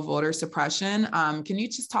Digital Voter Suppression. Can you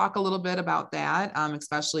just talk a little bit about that,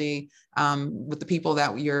 especially with the people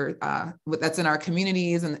that that's in our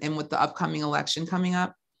communities and with the upcoming election coming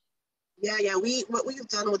up? Yeah. What we've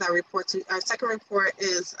done with our report, our second report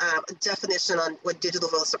is a definition on what digital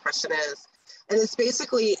voter suppression is. And it's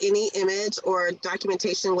basically any image or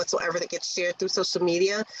documentation whatsoever that gets shared through social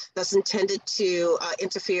media that's intended to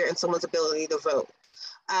interfere in someone's ability to vote.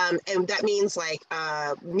 And that means like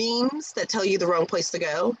memes that tell you the wrong place to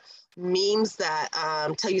go, memes that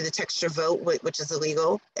tell you to text your vote, which is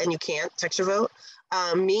illegal, and you can't text your vote,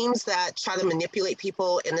 memes that try to manipulate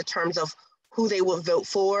people in the terms of who they will vote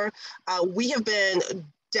for. We have been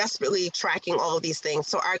desperately tracking all of these things.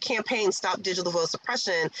 So our campaign, Stop Digital Voter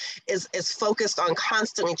Suppression, is focused on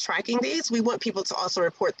constantly tracking these. We want people to also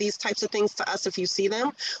report these types of things to us if you see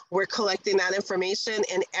them. We're collecting that information,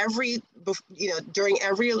 and during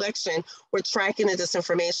every election, we're tracking the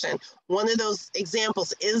disinformation. One of those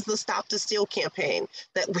examples is the Stop the Steal campaign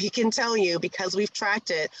that we can tell you, because we've tracked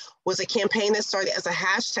it, was a campaign that started as a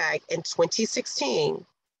hashtag in 2016.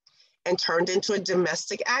 And turned into a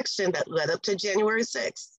domestic action that led up to January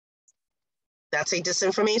 6th. That's a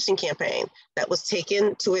disinformation campaign that was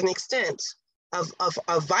taken to an extent of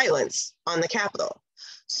violence on the Capitol.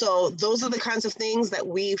 So those are the kinds of things that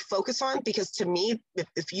we focus on, because to me,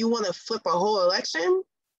 if you want to flip a whole election,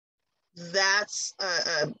 that's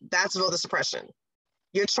voter suppression.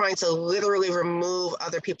 You're trying to literally remove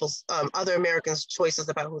other Americans' choices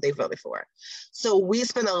about who they voted for. So we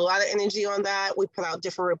spend a lot of energy on that. We put out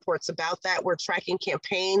different reports about that. We're tracking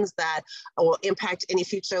campaigns that will impact any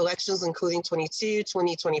future elections, including 22,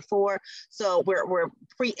 2024. So we're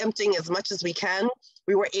preempting as much as we can.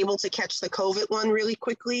 We were able to catch the COVID one really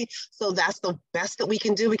quickly. So that's the best that we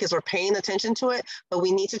can do, because we're paying attention to it, but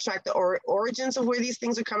we need to track the origins of where these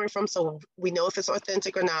things are coming from, so we know if it's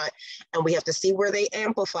authentic or not. And we have to see where they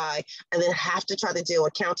amplify, and then have to try to deal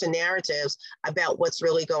with counter narratives about what's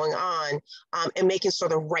really going on, and making sure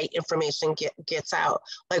the right information gets out.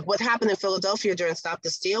 Like what happened in Philadelphia during Stop the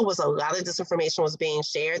Steal was a lot of disinformation was being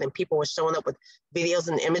shared, and people were showing up with videos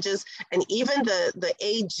and images. And even the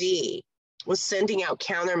AG was sending out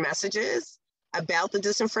counter messages about the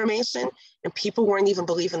disinformation, and people weren't even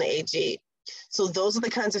believing the AG. So those are the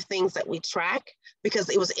kinds of things that we track, because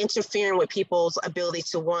it was interfering with people's ability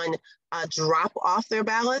to drop off their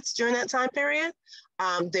ballots during that time period.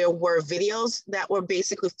 There were videos that were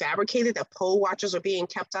basically fabricated, that poll watchers were being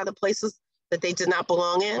kept out of places that they did not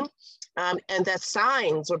belong in, and that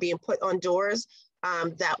signs were being put on doors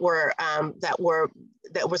that were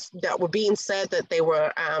being said that they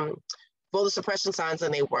were voter suppression signs,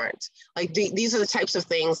 and they weren't. Like these are the types of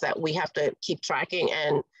things that we have to keep tracking,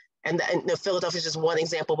 and Philadelphia is just one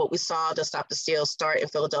example, but we saw the Stop the Steal start in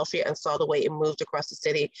Philadelphia and saw the way it moved across the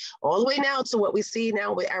city, all the way now to what we see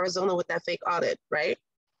now with Arizona with that fake audit, right?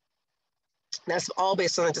 That's all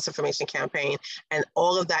based on a disinformation campaign, and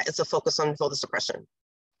all of that is a focus on voter suppression.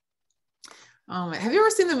 Have you ever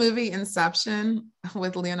seen the movie Inception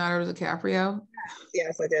with Leonardo DiCaprio?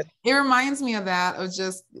 Yes, I did. It reminds me of that, of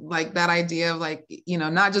just like that idea of like, you know,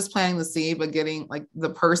 not just planting the seed, but getting like the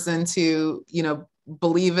person to, you know,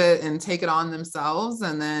 believe it and take it on themselves.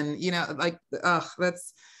 And then, like,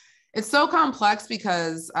 it's so complex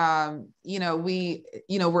because,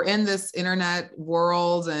 we're in this internet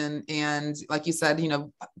world and like you said,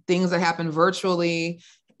 things that happen virtually,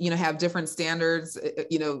 have different standards,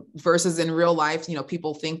 versus in real life,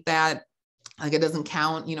 people think that like it doesn't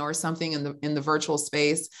count, or something in the virtual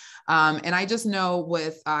space. And I just know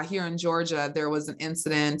with here in Georgia, there was an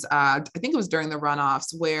incident, I think it was during the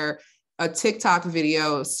runoffs, where a TikTok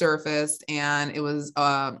video surfaced, and it was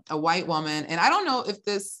a white woman. And I don't know if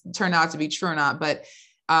this turned out to be true or not, but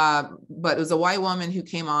it was a white woman who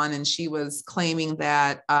came on, and she was claiming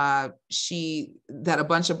that that a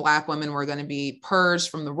bunch of Black women were going to be purged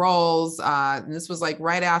from the rolls. And this was like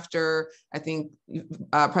right after, I think,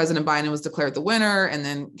 President Biden was declared the winner, and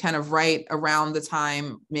then kind of right around the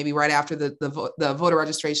time, maybe right after the voter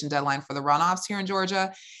registration deadline for the runoffs here in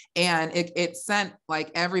Georgia. And it sent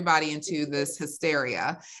like everybody into this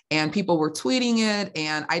hysteria, and people were tweeting it.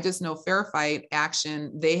 And I just know Fair Fight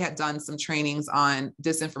Action, they had done some trainings on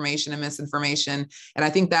disinformation and misinformation. And I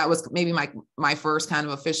think that was maybe my first kind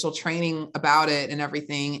of official training about it and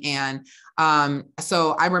everything. And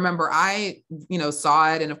so I remember I,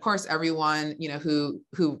 saw it. And of course, everyone, who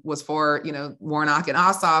was for, Warnock and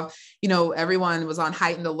Ossoff, everyone was on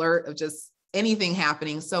heightened alert of just anything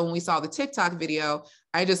happening. So when we saw the TikTok video,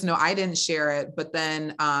 I just know I didn't share it, but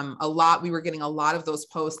then we were getting a lot of those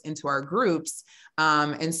posts into our groups.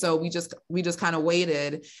 And so we just kind of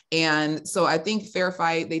waited. And so I think Fair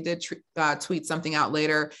Fight, they did tweet something out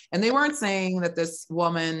later, and they weren't saying that this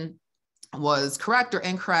woman was correct or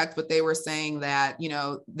incorrect, but they were saying that,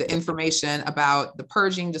 the information about the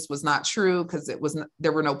purging just was not true, because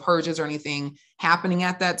there were no purges or anything happening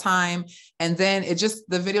at that time. And then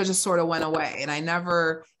the video just sort of went away. And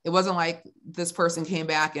it wasn't like this person came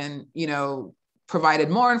back and, provided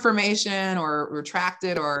more information or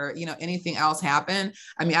retracted or, anything else happened.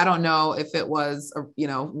 I mean, I don't know if it was,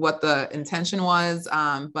 what the intention was,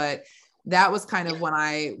 but that was kind of when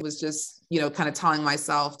I was just, kind of telling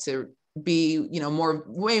myself to be,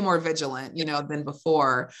 way more vigilant, than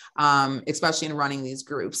before, especially in running these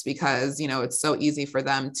groups, because, it's so easy for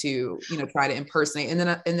them to, try to impersonate.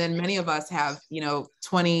 And then many of us have,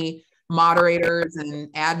 20 moderators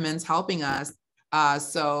and admins helping us.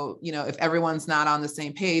 So, if everyone's not on the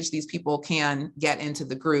same page, these people can get into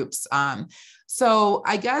the groups. So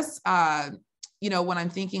I guess, when I'm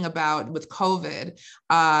thinking about with COVID,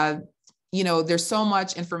 there's so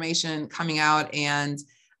much information coming out, and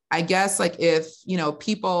I guess like if,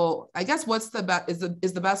 people, I guess what's the best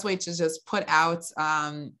is the best way to just put out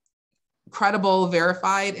credible,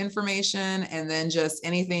 verified information, and then just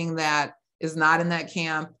anything that is not in that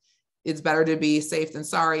camp, it's better to be safe than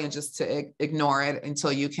sorry and just to ignore it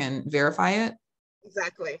until you can verify it.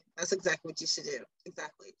 Exactly. That's exactly what you should do.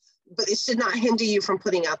 Exactly. But it should not hinder you from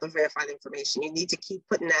putting out the verified information. You need to keep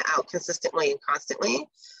putting that out consistently and constantly.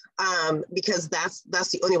 Because that's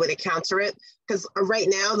the only way to counter it. Because right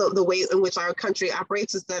now, the way in which our country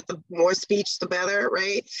operates is that the more speech, the better,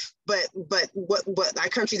 right? But what our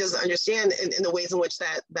country doesn't understand in the ways in which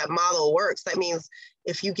that model works, that means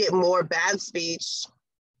if you get more bad speech,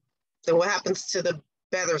 then what happens to the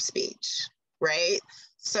better speech, right?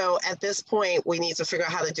 So at this point, we need to figure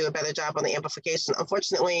out how to do a better job on the amplification.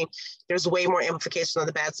 Unfortunately, there's way more amplification of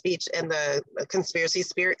the bad speech and the conspiracy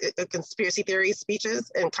theory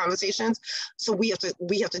speeches and conversations. So we have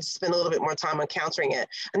to spend a little bit more time on countering it.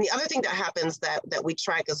 And the other thing that happens that we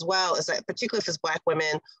track as well is that, particularly if it's Black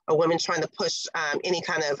women or women trying to push any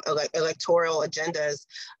kind of electoral agendas,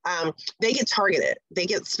 they get targeted. They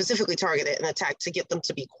get specifically targeted and attacked to get them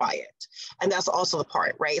to be quiet. And that's also the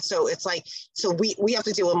part, right? So it's like, so we have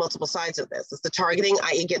to deal with multiple sides of this. It's the targeting,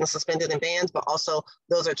 i.e. getting suspended and banned, but also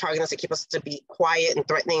those are targeting us to keep us to be quiet and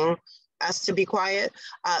threatening us to be quiet.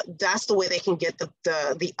 That's the way they can get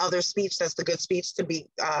the other speech, that's the good speech, to be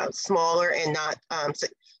smaller and not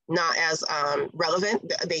as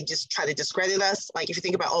relevant. They just try to discredit us. Like if you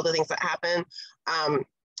think about all the things that happen,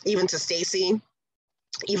 even to Stacey,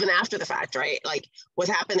 even after the fact, right? Like what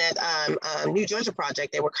happened at New Georgia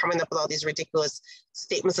Project, they were coming up with all these ridiculous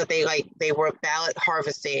statements that they were ballot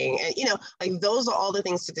harvesting. And, like those are all the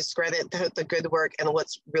things to discredit the good work and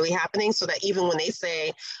what's really happening, so that even when they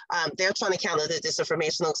say they're trying to counter the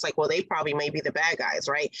disinformation, looks like, well, they probably may be the bad guys,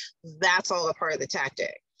 right? That's all a part of the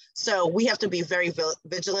tactic. So we have to be very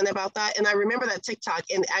vigilant about that. And I remember that TikTok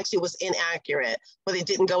actually was inaccurate, but it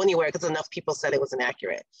didn't go anywhere because enough people said it was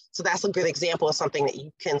inaccurate. So that's a good example of something that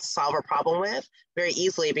you can solve a problem with very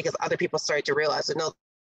easily, because other people started to realize that no.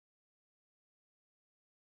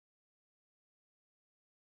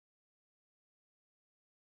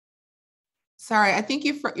 Sorry, I think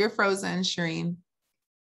you're frozen, Shireen.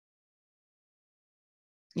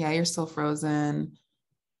 Yeah, you're still frozen.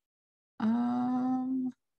 Yeah,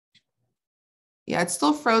 it's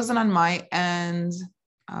still frozen on my end.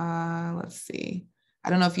 Let's see. I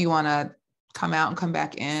don't know if you want to come out and come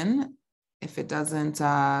back in if it doesn't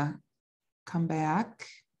come back.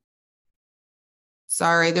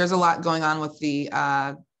 Sorry, there's a lot going on with the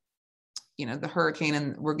the hurricane,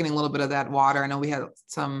 and we're getting a little bit of that water. I know we had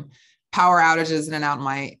some power outages in and out in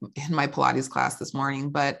my Pilates class this morning,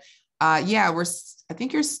 but yeah, I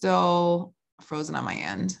think you're still frozen on my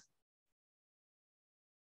end.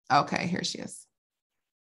 Okay, here she is.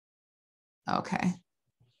 Okay.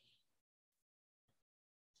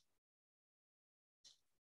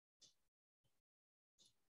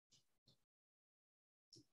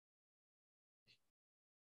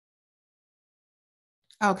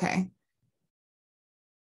 Okay.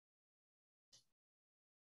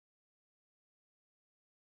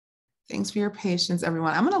 Thanks for your patience,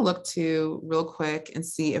 everyone. I'm going to look to real quick and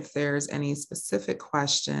see if there's any specific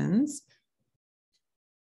questions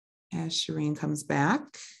as Shireen comes back.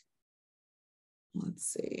 Let's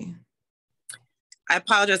see. I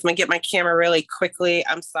apologize. I'm going to get my camera really quickly.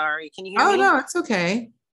 I'm sorry. Can you hear me? Oh, no, it's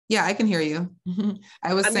okay. Yeah, I can hear you.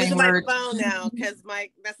 I'm using my phone now because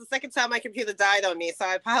that's the second time my computer died on me, so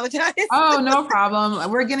I apologize. Oh, no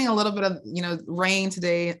problem. We're getting a little bit of rain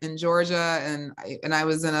today in Georgia, and I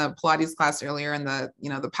was in a Pilates class earlier, and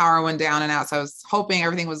the power went down and out. So I was hoping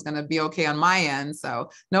everything was going to be okay on my end. So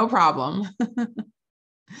no problem.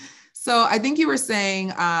 So I think you were saying,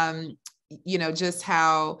 just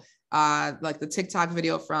how like the TikTok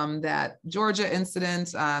video from that Georgia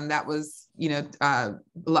incident, that was,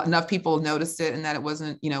 enough people noticed it and that it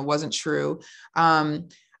wasn't true. I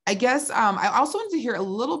guess I also wanted to hear a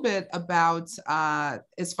little bit about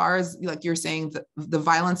as far as like you're saying the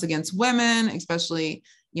violence against women, especially,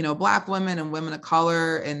 Black women and women of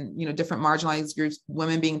color and, different marginalized groups,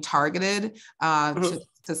 women being targeted to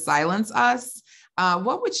silence us.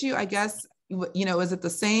 What would you, I guess, is it the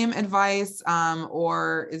same advice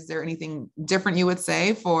or is there anything different you would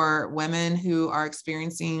say for women who are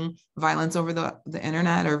experiencing violence over the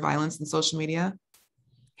internet or violence in social media?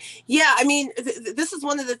 Yeah, I mean, this is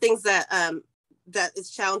one of the things that that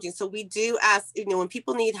is challenging. So we do ask, when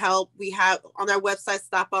people need help, we have on our website,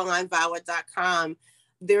 stoponlineviolence.com,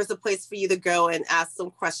 there's a place for you to go and ask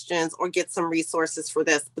some questions or get some resources for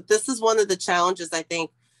this. But this is one of the challenges I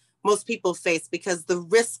think most people face because the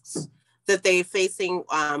risks that they're facing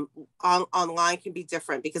online can be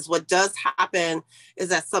different, because what does happen is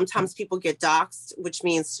that sometimes people get doxxed, which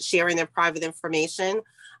means sharing their private information.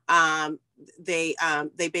 They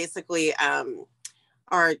basically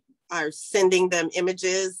are sending them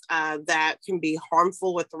images that can be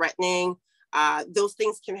harmful or threatening. Those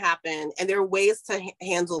things can happen, and there are ways to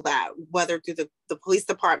handle that, whether through the police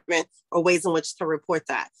department or ways in which to report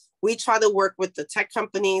that. We try to work with the tech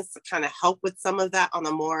companies to kind of help with some of that on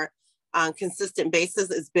a more consistent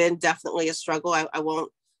basis. It's been definitely a struggle. I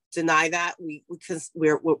won't deny that.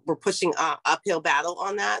 We're pushing an uphill battle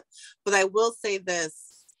on that. But I will say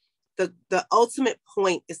this, the ultimate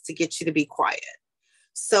point is to get you to be quiet.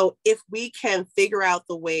 So if we can figure out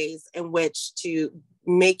the ways in which to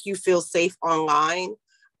make you feel safe online,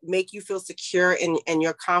 make you feel secure in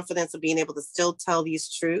your confidence of being able to still tell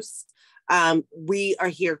these truths, we are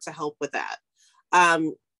here to help with that.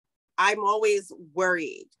 I'm always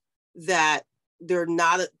worried that they're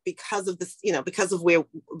not, because of this, because of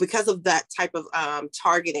that type of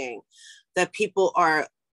targeting, that people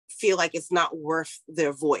feel like it's not worth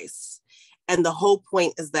their voice. And the whole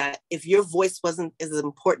point is that if your voice wasn't as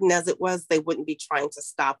important as it was, they wouldn't be trying to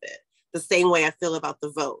stop it. The same way I feel about the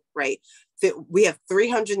vote, right? We have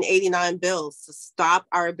 389 bills to stop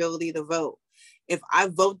our ability to vote. If our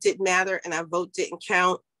vote didn't matter and our vote didn't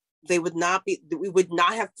count, we would not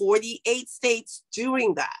have 48 states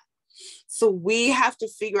doing that. So we have to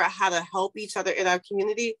figure out how to help each other in our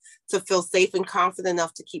community to feel safe and confident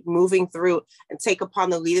enough to keep moving through and take upon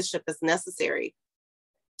the leadership that's necessary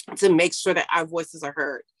to make sure that our voices are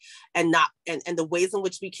heard. And the ways in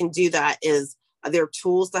which we can do that is there are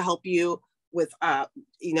tools to help you with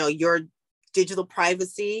your digital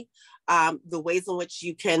privacy, the ways in which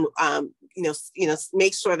you can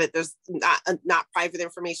make sure that there's not private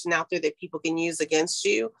information out there that people can use against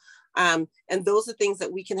you. And those are things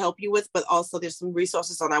that we can help you with, but also there's some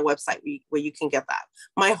resources on our website where you can get that.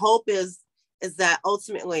 My hope is that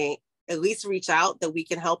ultimately at least reach out, that we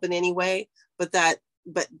can help in any way, but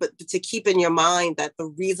to keep in your mind that the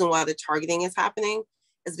reason why the targeting is happening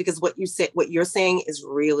is because what you're saying is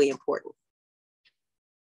really important.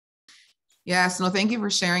 Yes, no, thank you for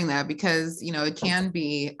sharing that, because, it can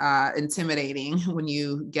be intimidating when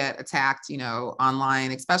you get attacked,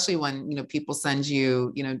 online, especially when, people send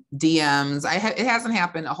you, DMs. It hasn't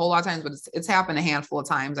happened a whole lot of times, but it's happened a handful of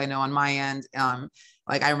times. I know on my end,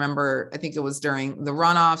 like I remember, I think it was during the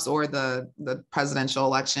runoffs or the presidential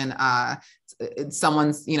election,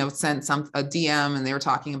 someone's, sent a DM and they were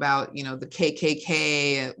talking about, the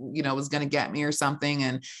KKK, was going to get me or something.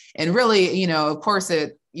 And really, of course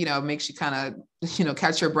it, makes you kind of,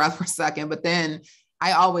 catch your breath for a second. But then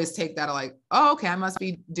I always take that like, oh, okay, I must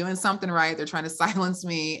be doing something right. They're trying to silence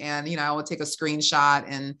me. And, I will take a screenshot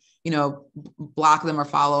and, block them or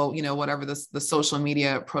follow, whatever the social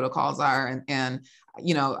media protocols are. And,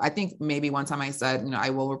 I think maybe one time I said, I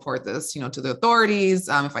will report this, to the authorities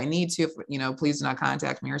if I need to, please do not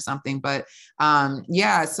contact me or something. But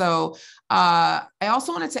yeah, so I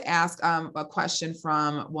also wanted to ask a question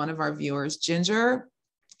from one of our viewers, Ginger.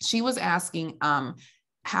 She was asking,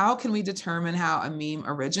 how can we determine how a meme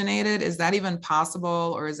originated? Is that even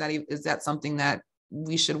possible? Or is that something that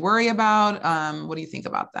we should worry about? What do you think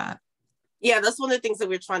about that? Yeah, that's one of the things that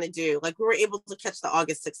we're trying to do. Like, we were able to catch the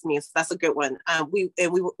August 6th meme, so that's a good one. We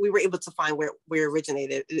were able to find where it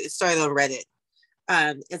originated. It started on Reddit.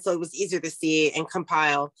 And so it was easier to see and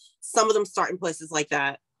compile. Some of them start in places like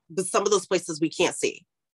that, but some of those places we can't see,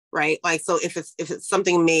 right? Like, so if it's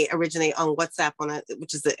something may originate on WhatsApp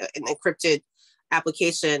which is an encrypted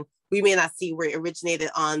application, we may not see where it originated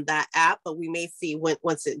on that app, but we may see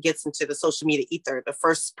once it gets into the social media ether, the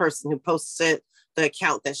first person who posts it, the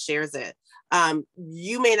account that shares it.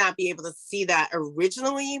 You may not be able to see that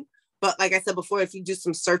originally, but like I said before, if you do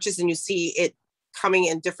some searches and you see it coming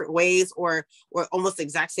in different ways or almost the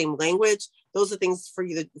exact same language, those are things for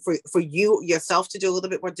you for you yourself to do a little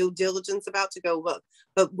bit more due diligence about, to go look.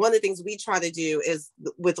 But one of the things we try to do is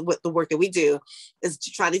with the work that we do is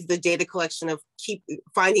to try to do the data collection of keep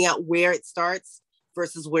finding out where it starts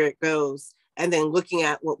versus where it goes, and then looking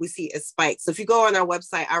at what we see as spikes. So if you go on our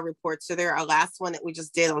website, our reports are there. Our last one that we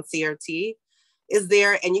just did on CRT is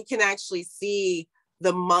there, and you can actually see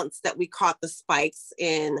the months that we caught the spikes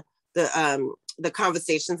in the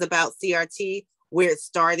conversations about CRT, where it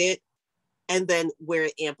started, and then where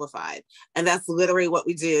it amplified. And that's literally what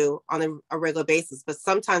we do on a regular basis. But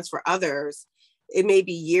sometimes for others, it may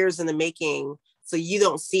be years in the making, so you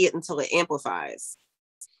don't see it until it amplifies.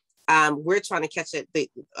 We're trying to catch it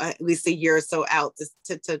at least a year or so out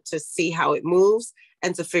to see how it moves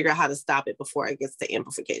and to figure out how to stop it before it gets to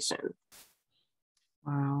amplification.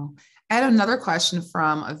 Wow. I had another question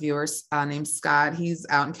from a viewer named Scott. He's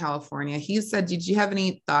out in California. He said, did you have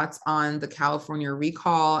any thoughts on the California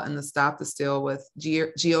recall and the Stop the Steal with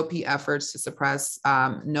GOP efforts to suppress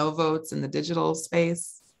no votes in the digital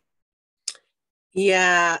space?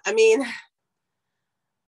 Yeah, I mean,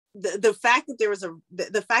 the fact that there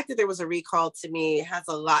was a recall, to me, has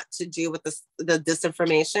a lot to do with the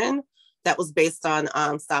disinformation that was based on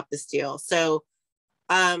Stop the Steal. So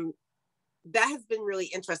that has been really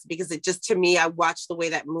interesting, because it just, to me, I watched the way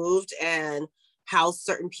that moved and how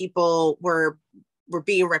certain people were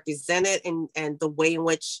being represented, and the way in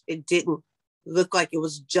which it didn't look like it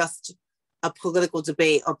was just a political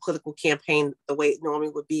debate or political campaign the way it normally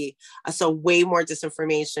would be. So way more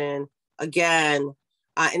disinformation again.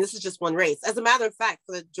 And this is just one race. As a matter of fact,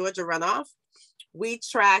 for the Georgia runoff, we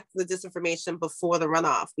tracked the disinformation before the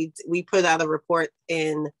runoff. We put out a report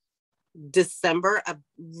in December,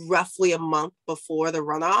 roughly a month before the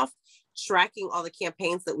runoff, tracking all the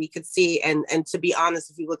campaigns that we could see. And to be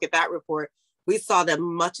honest, if you look at that report, we saw that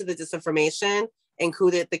much of the disinformation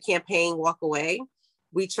included the campaign Walk Away.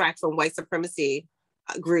 We tracked from white supremacy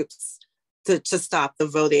groups to stop the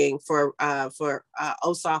voting for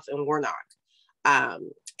Ossoff and Warnock.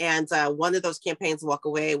 And one of those campaigns, Walk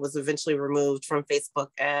Away, was eventually removed from Facebook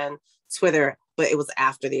and Twitter, but it was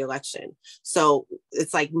after the election. So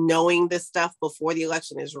it's like knowing this stuff before the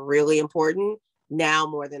election is really important now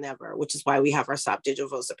more than ever, which is why we have our Stop Digital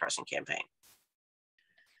Vote Suppression campaign.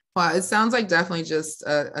 Well, it sounds like definitely just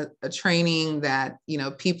a training that,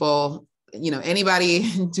 people, anybody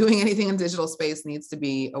doing anything in digital space needs to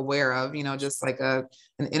be aware of, just like an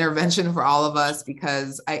intervention for all of us,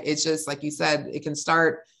 because it's just like you said, it can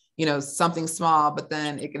start, something small, but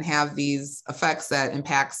then it can have these effects that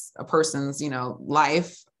impacts a person's,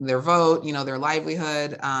 life, their vote, their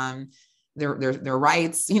livelihood, their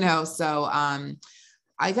rights, so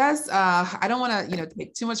I guess I don't want to,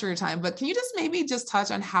 take too much of your time, but can you just maybe just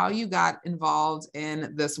touch on how you got involved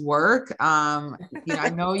in this work?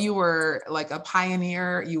 I know you were like a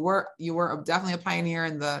pioneer. You were definitely a pioneer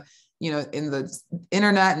in the, in the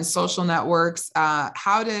internet and social networks.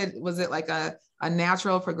 Was it like a a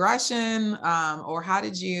natural progression, or how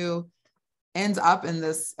did you end up in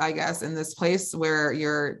this, I guess, in this place where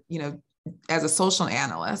you're, as a social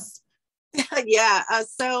analyst? Yeah.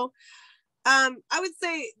 I would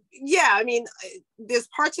say, yeah, I mean, there's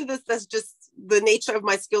parts of this that's just the nature of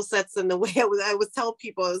my skill sets and the way I was tell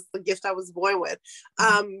people is the gift I was born with.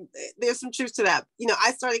 There's some truth to that.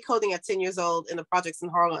 I started coding at 10 years old in the projects in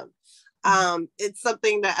Harlem. It's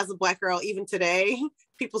something that as a Black girl, even today,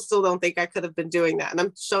 people still don't think I could have been doing that. And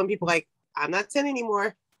I'm showing people like, I'm not 10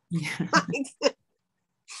 anymore.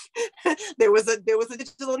 There was a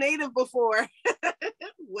digital native before,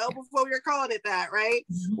 well before we were calling it that, right?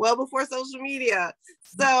 Well before social media.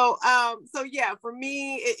 So yeah, for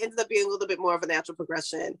me, it ended up being a little bit more of a natural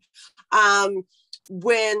progression.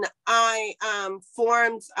 When I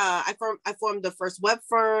formed the first web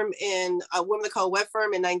firm in Women of Color web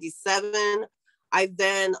firm in '97. I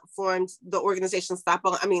then formed the organization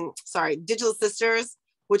Digital Sisters,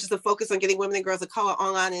 which is a focus on getting women and girls of color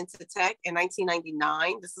online into tech in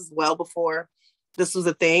 1999. This is well before this was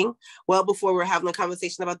a thing, well before we were having a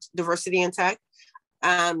conversation about diversity in tech.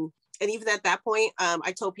 And even at that point,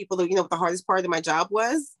 I told people that, what the hardest part of my job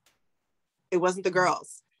was? It wasn't the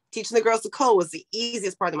girls. Teaching the girls to code was the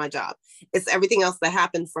easiest part of my job. It's everything else that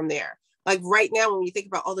happened from there. Like right now, when you think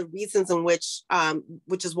about all the reasons in which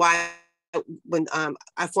is why when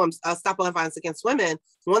I formed Stop Online Violence Against Women,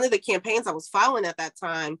 one of the campaigns I was following at that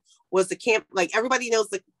time was like everybody knows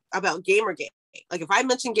about Gamergate. Like if I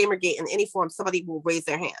mention Gamergate in any form, somebody will raise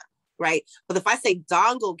their hand, right? But if I say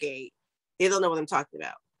Donglegate, they don't know what I'm talking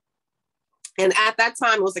about. And at that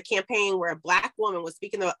time, it was a campaign where a Black woman was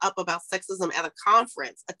speaking up about sexism at a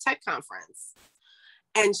conference, a tech conference.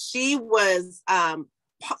 And she was,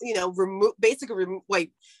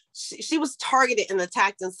 she was targeted and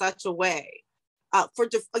attacked in such a way for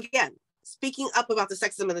speaking up about the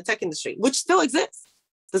sexism in the tech industry, which still exists.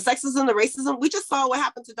 The sexism, the racism, we just saw what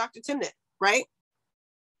happened to Dr. Timnit, right?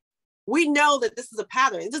 We know that this is a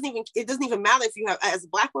pattern. It doesn't even matter if you have, as a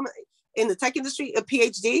Black woman in the tech industry, a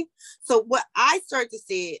PhD. So what I started to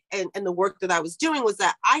see and the work that I was doing was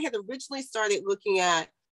that I had originally started looking at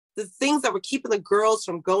the things that were keeping the girls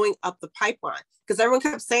from going up the pipeline. Because everyone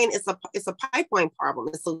kept saying it's a pipeline problem.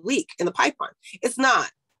 It's a leak in the pipeline. It's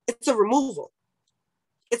not. It's a removal.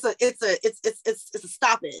 It's a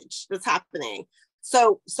stoppage that's happening.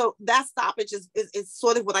 So that stoppage is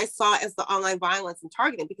sort of what I saw as the online violence and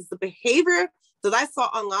targeting, because the behavior that I saw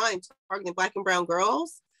online targeting Black and brown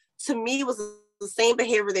girls, to me, was the same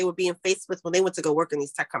behavior they were being faced with when they went to go work in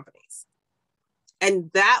these tech companies.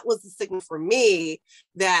 And that was the signal for me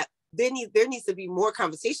that there needs to be more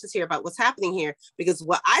conversations here about what's happening here. Because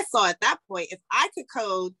what I saw at that point, if I could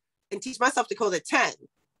code and teach myself to code at 10,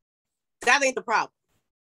 that ain't the problem.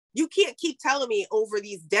 You can't keep telling me over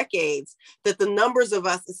these decades that the numbers of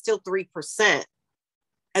us is still 3%.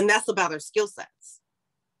 And that's about our skill sets.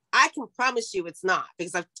 I can promise you it's not,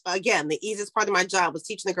 because again, the easiest part of my job was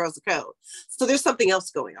teaching the girls to code. So there's something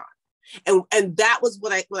else going on. And that was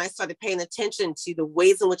when I started paying attention to the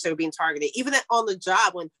ways in which they were being targeted. Even on the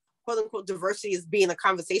job, when quote unquote diversity is being a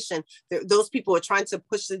conversation, those people who are trying to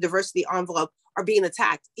push the diversity envelope are being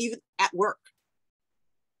attacked, even at work.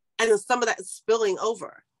 And then some of that is spilling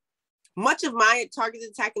over. Much of my targeted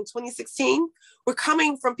attack in 2016 were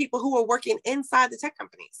coming from people who were working inside the tech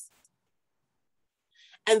companies.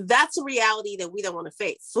 And that's a reality that we don't want to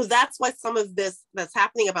face. So that's why some of this that's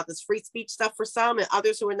happening about this free speech stuff for some and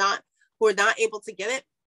others who are not able to get it,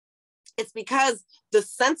 it's because the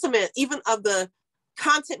sentiment, even of the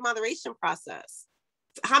content moderation process.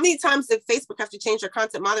 How many times did Facebook have to change their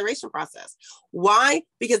content moderation process? Why?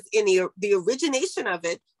 Because in the origination of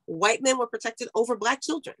it, white men were protected over Black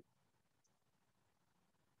children.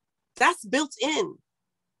 That's built in.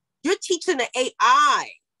 You're teaching the AI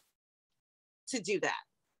to do that.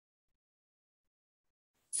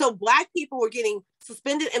 So Black people were getting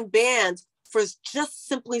suspended and banned for just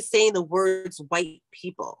simply saying the words white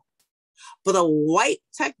people. But a white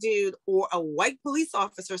tech dude or a white police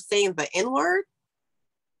officer saying the N-word,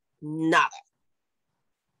 nada.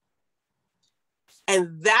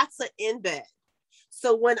 And that's an embed.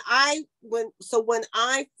 So when I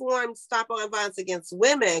formed Stop Online Violence Against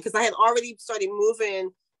Women, because I had already started moving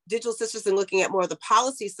Digital Sisters and looking at more of the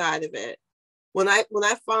policy side of it, when I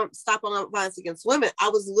formed Stop Online Violence Against Women, I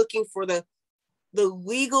was looking for the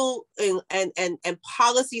legal and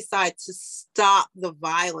policy side to stop the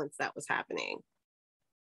violence that was happening.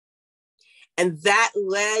 And that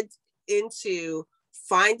led into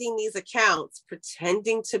finding these accounts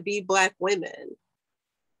pretending to be Black women,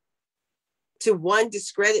 to one,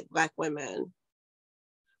 discredit Black women,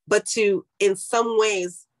 but to, in some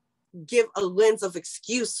ways, give a lens of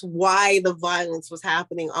excuse why the violence was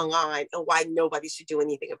happening online and why nobody should do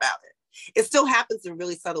anything about it. It still happens in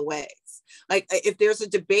really subtle ways. Like if there's a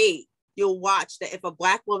debate, you'll watch that if a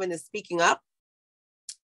Black woman is speaking up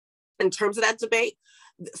in terms of that debate,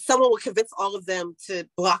 someone will convince all of them to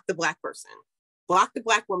block the Black person. Block the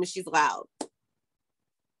Black woman, she's loud.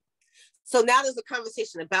 So now there's a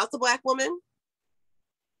conversation about the Black woman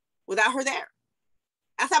without her there.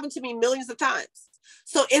 That's happened to me millions of times.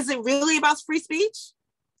 So is it really about free speech,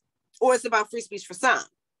 or is it about free speech for some?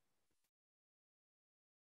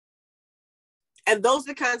 And those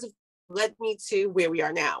are the kinds of led me to where we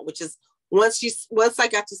are now, which is once I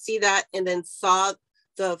got to see that and then saw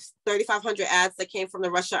the 3,500 ads that came from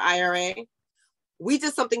the Russia IRA, we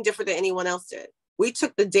did something different than anyone else did. We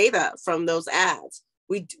took the data from those ads,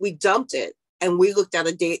 we dumped it, and we looked at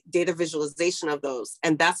a data visualization of those.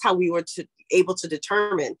 And that's how we were able to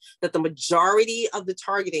determine that the majority of the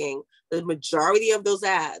targeting, the majority of those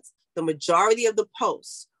ads, the majority of the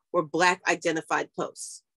posts were Black identified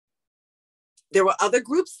posts. There were other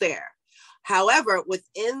groups there. However,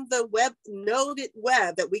 within the noted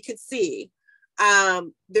web that we could see,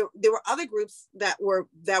 there were other groups that were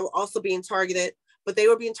also being targeted, but they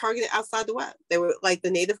were being targeted outside the web. They were like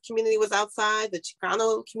the Native community was outside, the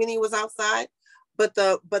Chicano community was outside, but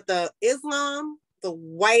the Islam, the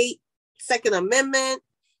white Second Amendment,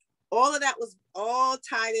 all of that was all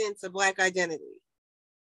tied into Black identity.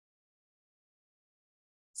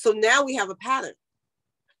 So now we have a pattern.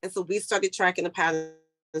 And so we started tracking the patterns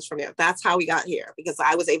from there. That's how we got here, because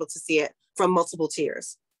I was able to see it from multiple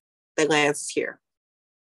tiers that lands here.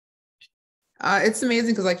 It's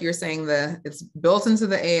amazing because, like you're saying, it's built into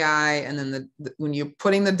the AI, and then when you're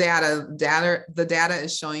putting the data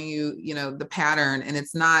is showing you, the pattern, and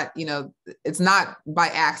it's not by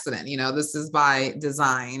accident. This is by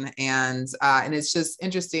design, and it's just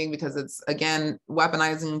interesting because it's again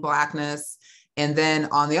weaponizing Blackness. And then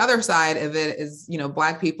on the other side of it is,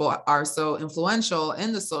 Black people are so influential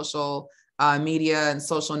in the social media and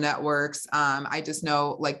social networks. I just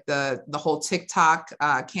know like the whole TikTok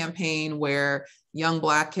campaign where young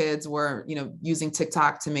Black kids were, using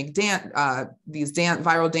TikTok to make these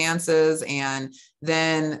viral dances. And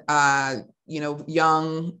then,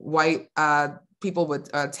 young white people would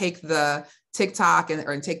take the TikTok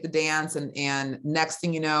and take the dance, and next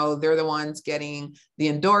thing you know, they're the ones getting the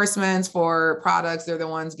endorsements for products. They're the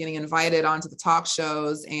ones getting invited onto the talk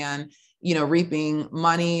shows and, reaping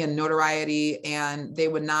money and notoriety, and they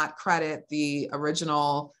would not credit the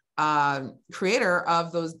original creator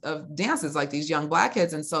of those dances, like these young Black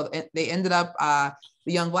kids. And so they ended up,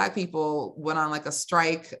 the young Black people went on like a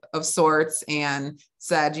strike of sorts and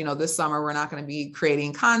said, this summer we're not going to be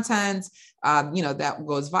creating content, that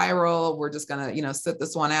goes viral. We're just going to, sit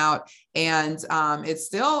this one out. And it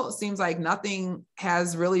still seems like nothing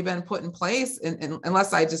has really been put in place, and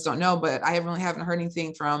unless I just don't know, but I haven't heard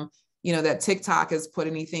anything from, that TikTok has put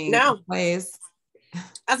anything in place.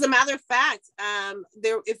 As a matter of fact,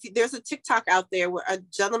 there's a TikTok out there where a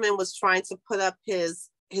gentleman was trying to put up his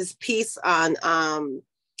piece on, and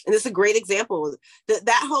it's a great example.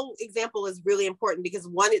 That whole example is really important because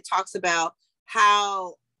one, it talks about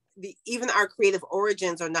how even our creative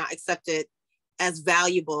origins are not accepted as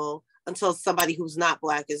valuable until somebody who's not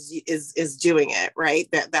Black is doing it, right?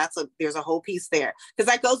 There's a whole piece there,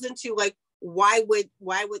 because that goes into like, why would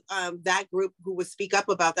that group who would speak up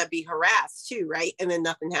about that be harassed too, right? And then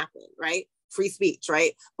nothing happened, right? Free speech,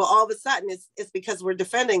 right? But all of a sudden it's because they're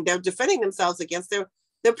defending themselves against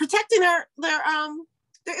they're protecting their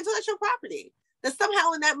intellectual property. That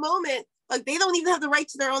somehow in that moment, like they don't even have the right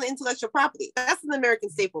to their own intellectual property. That's an American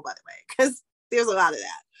staple, by the way, because there's a lot of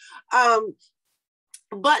that.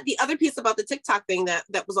 But the other piece about the TikTok thing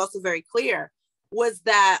that was also very clear was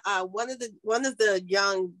that one of the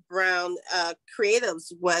young brown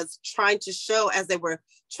creatives was trying to show, as they were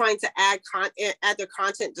trying to add their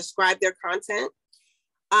content, describe their content,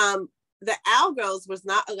 the algos was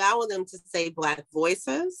not allowing them to say Black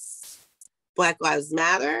voices, Black Lives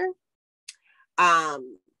Matter,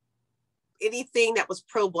 anything that was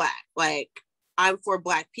pro-Black, like I'm for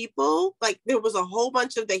Black people. Like there was a whole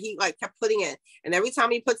bunch of that he like kept putting in, and every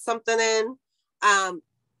time he put something in,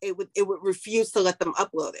 it would refuse to let them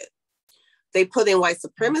upload it. They put in white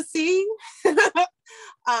supremacy, the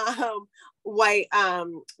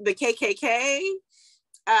KKK,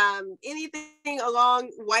 anything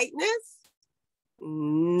along whiteness,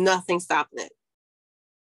 nothing stopping it.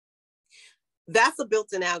 That's a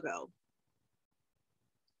built-in algo.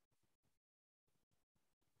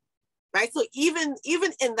 Right? So even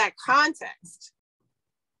in that context,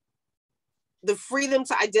 the freedom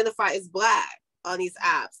to identify as Black on these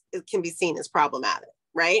apps, it can be seen as problematic,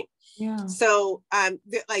 right? Yeah. So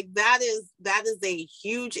like that is a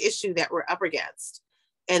huge issue that we're up against,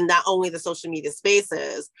 and not only the social media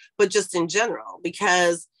spaces, but just in general,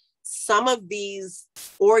 because some of these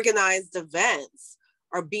organized events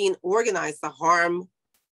are being organized to harm.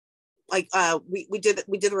 Like we did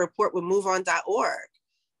a report with MoveOn.org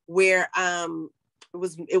where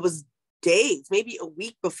it was days, maybe a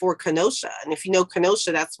week before Kenosha. And if you know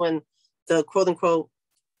Kenosha, that's when the quote unquote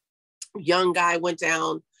young guy went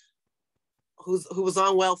down who was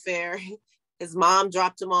on welfare. His mom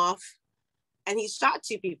dropped him off and he shot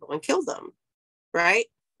 2 people and killed them, right?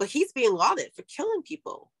 But he's being lauded for killing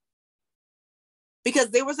people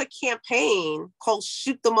because there was a campaign called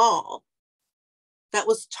Shoot Them All that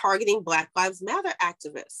was targeting Black Lives Matter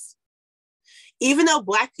activists. Even though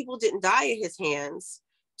Black people didn't die at his hands,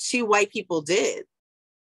 2 white people did.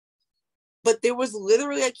 But there was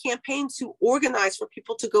literally a campaign to organize for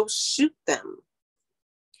people to go shoot them.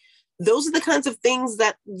 Those are the kinds of things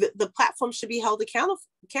that the platform should be held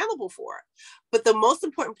accountable for. But the most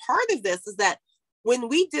important part of this is that when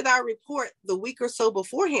we did our report the week or so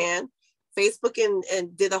beforehand, Facebook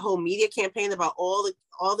and did a whole media campaign about all the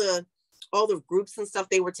groups and stuff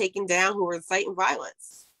they were taking down who were inciting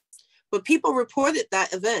violence. But people reported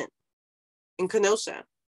that event in Kenosha.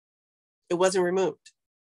 It wasn't removed.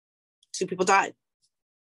 2 people died.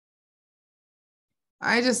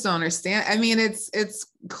 I just don't understand. I mean, it's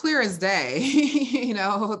clear as day,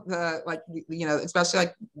 especially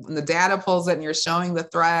like when the data pulls it and you're showing the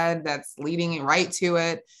thread that's leading right to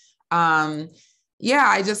it. I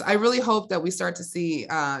really hope that we start to see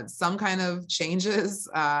some kind of changes.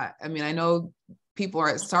 I mean, I know people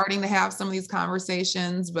are starting to have some of these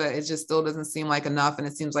conversations, but it just still doesn't seem like enough. And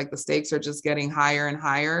it seems like the stakes are just getting higher and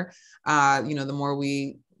higher.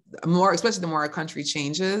 The more our country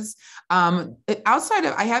changes. Outside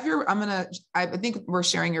of, I think we're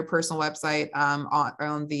sharing your personal website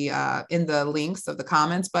on the in the links of the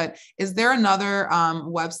comments, but is there another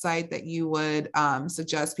website that you would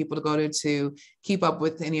suggest people to go to keep up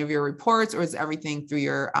with any of your reports, or is everything through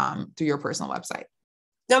your personal website?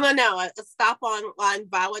 No. Stop on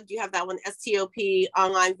VAWA. Do you have that one?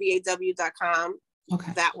 STOPonlineVAW.com.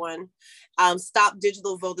 Okay. That one. Stop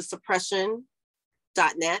Digital Voter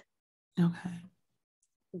Suppression.net. Okay.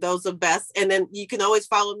 Those are best. And then you can always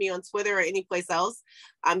follow me on Twitter or any place else.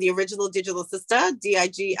 I'm the original Digital Sista,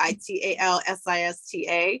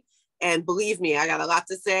 DIGITALSISTA. And believe me, I got a lot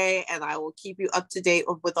to say, and I will keep you up to date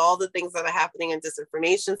with all the things that are happening in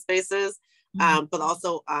disinformation spaces. But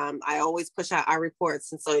also, I always push out our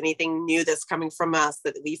reports. And so anything new that's coming from us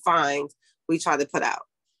that we find, we try to put out.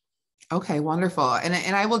 Okay, wonderful.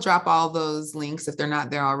 And I will drop all those links if they're not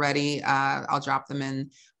there already. I'll drop them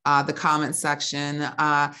in the comment section.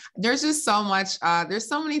 There's just so much, there's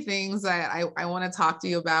so many things that I want to talk to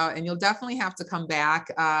you about, and you'll definitely have to come back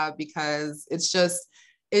because it's just,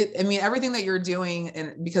 everything that you're doing,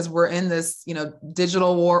 and because we're in this,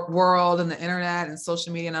 digital world and the internet and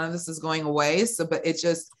social media, none of this is going away. So, but it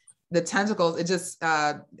just, the tentacles, it just,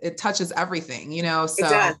 it touches everything, so. It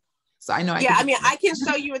does. So I know. I can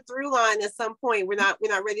show you a through line at some point. We're not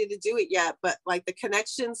ready to do it yet, but like the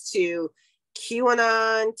connections to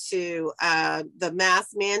QAnon, to the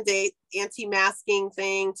mask mandate, anti-masking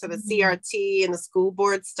thing, to the CRT and the school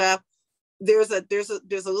board stuff. There's a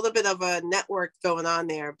little bit of a network going on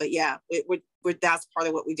there, but yeah, that's part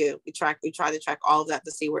of what we do. We try to track all of that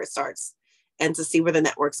to see where it starts and to see where the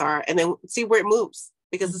networks are, and then see where it moves,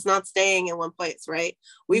 because it's not staying in one place, right?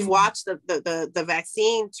 We've watched the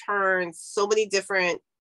vaccine turn so many different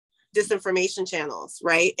disinformation channels,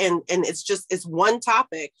 right? And it's one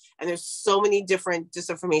topic, and there's so many different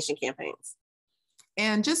disinformation campaigns.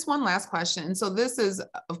 And just one last question. So this is,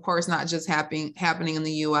 of course, not just happening in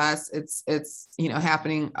the U.S. It's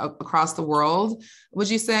happening across the world, would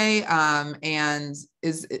you say? And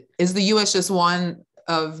is the U.S. just one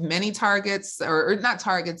of many targets, or not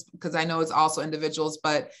targets, because I know it's also individuals,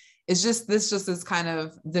 but it's just this is kind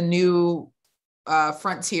of the new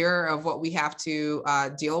frontier of what we have to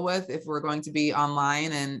deal with if we're going to be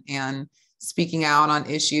online and speaking out on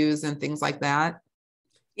issues and things like that?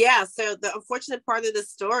 Yeah, so the unfortunate part of the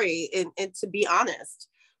story, and to be honest,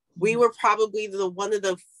 we were probably one of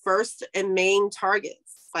the first and main targets.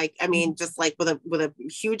 Like, just like with a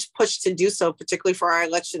huge push to do so, particularly for our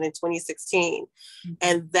election in 2016.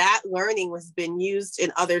 And that learning has been used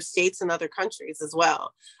in other states and other countries as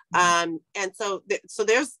well. And so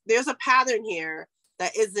there's a pattern here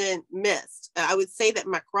that isn't missed. I would say that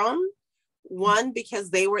Macron won because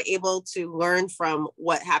they were able to learn from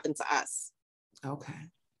what happened to us. Okay.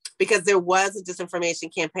 because there was a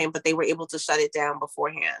disinformation campaign, but they were able to shut it down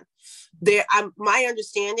beforehand. My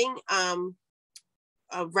understanding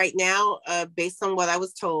right now, based on what I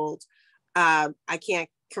was told, I can't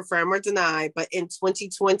confirm or deny, but in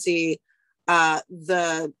 2020, let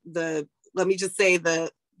me just say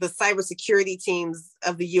the cybersecurity teams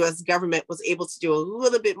of the U.S. government was able to do a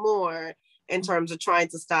little bit more in terms of trying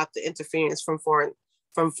to stop the interference from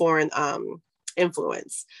foreign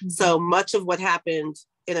influence. Mm-hmm. So much of what happened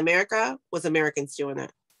in America was Americans doing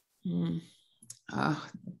it.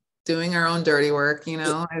 Doing our own dirty work, you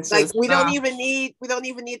know. It's like just, we don't even need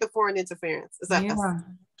the foreign interference. Yeah.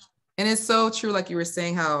 And it's so true, like you were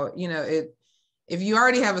saying, how, you know, if you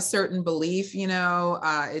already have a certain belief, you know,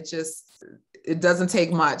 it doesn't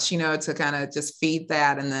take much, you know, to kind of just feed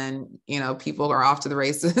that. And then, you know, people are off to the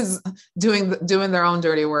races doing their own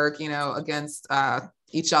dirty work, you know, against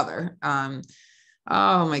each other.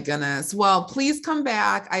 Oh my goodness. Well, please come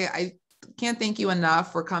back. I can't thank you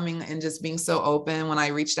enough for coming and just being so open when I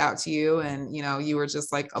reached out to you, and, you know, you were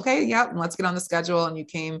just like, okay, yeah, let's get on the schedule. And you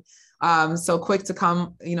came so quick to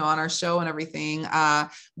come, you know, on our show and everything.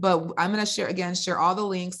 But I'm going to share all the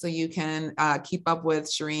links so you can keep up with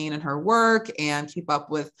Shireen and her work, and keep up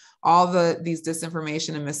with all these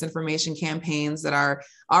disinformation and misinformation campaigns that are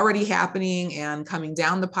already happening and coming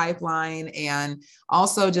down the pipeline. And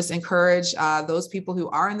also just encourage those people who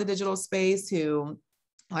are in the digital space, who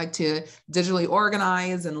like to digitally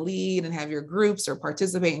organize and lead and have your groups or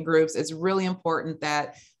participate in groups. It's really important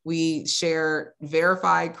that we share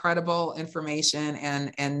verified, credible information,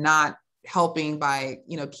 and not helping by,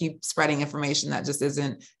 you know, keep spreading information that just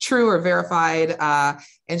isn't true or verified,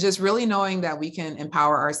 and just really knowing that we can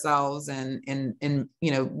empower ourselves and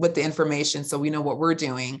you know, with the information, so we know what we're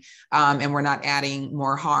doing, and we're not adding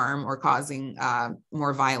more harm or causing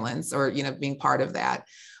more violence, or, you know, being part of that.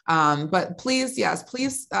 But please, yes,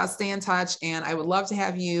 please stay in touch. And I would love to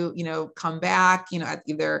have you, you know, come back, you know, at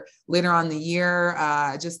either later on the year,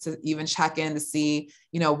 just to even check in to see,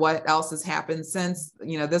 you know, what else has happened since,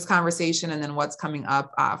 you know, this conversation, and then what's coming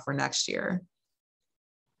up for next year.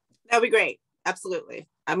 That'd be great. Absolutely.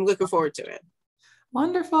 I'm looking forward to it.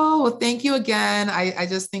 Wonderful. Well, thank you again. I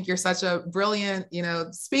just think you're such a brilliant, you know,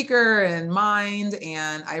 speaker and mind,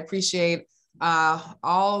 and I appreciate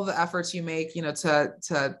all the efforts you make, you know,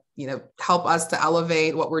 to you know, help us to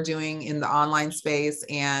elevate what we're doing in the online space.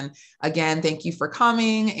 And again, thank you for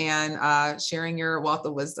coming and sharing your wealth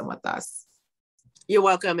of wisdom with us. You're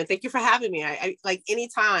welcome, and thank you for having me. I like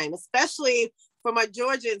anytime, especially for my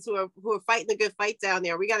Georgians who are fighting a good fight down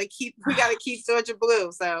there. We gotta keep Georgia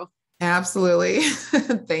blue. So absolutely.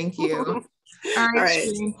 Thank you. All right.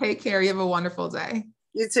 Shireen, take care. You have a wonderful day.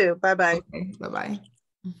 You too. Bye-bye. Okay, bye-bye.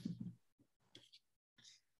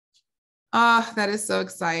 That is so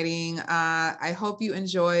exciting. I hope you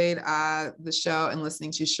enjoyed the show and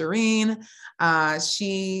listening to Shireen.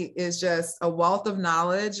 She is just a wealth of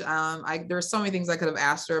knowledge. There were so many things I could have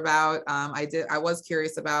asked her about. I was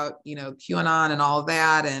curious about, you know, QAnon and all of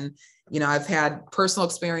that. And, you know, I've had personal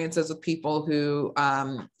experiences with people who,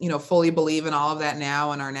 you know, fully believe in all of that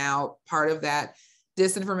now and are now part of that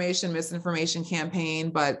disinformation, misinformation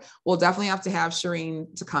campaign. But we'll definitely have to have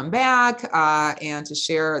Shireen to come back and to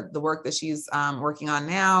share the work that she's working on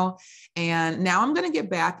now. And now I'm going to get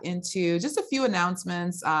back into just a few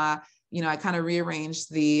announcements. You know, I kind of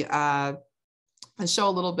rearranged the show a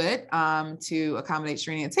little bit to accommodate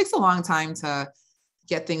Shireen. It takes a long time to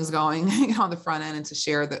get things going on the front end and to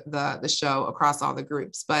share the show across all the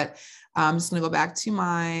groups. But I'm just going to go back to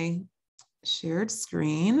my shared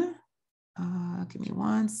screen. Give me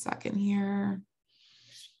 1 second here.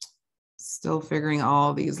 Still figuring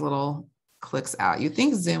all these little clicks out. You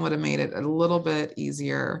think Zoom would have made it a little bit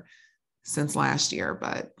easier since last year,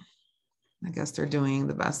 but I guess they're doing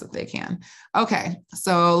the best that they can. Okay,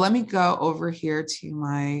 so let me go over here to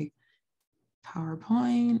my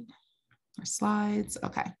PowerPoint or slides.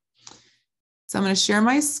 Okay. So I'm going to share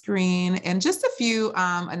my screen and just a few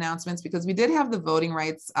announcements, because we did have the voting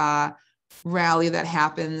rights rally that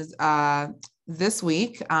happens this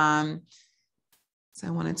week. So I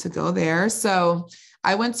wanted to go there. So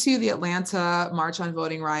I went to the Atlanta March on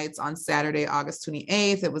Voting Rights on Saturday, August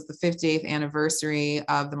 28th. It was the 58th anniversary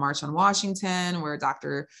of the March on Washington, where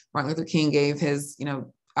Dr. Martin Luther King gave his, you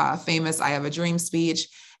know, famous "I Have a Dream" speech.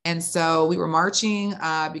 And so we were marching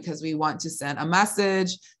because we want to send a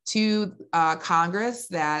message to Congress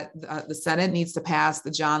that the Senate needs to pass the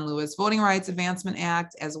John Lewis Voting Rights Advancement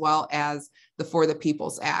Act, as well as the For the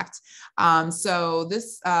People's Act. So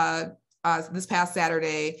this this past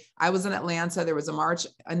Saturday, I was in Atlanta. There was a march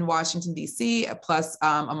in Washington, D.C., plus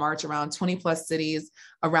a march around 20 plus cities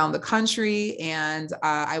around the country. And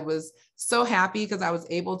I was so happy because I was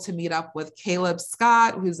able to meet up with Caleb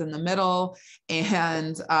Scott, who's in the middle,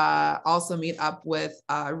 and also meet up with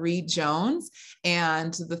Reed Jones.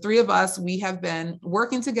 And the three of us, we have been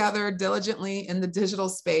working together diligently in the digital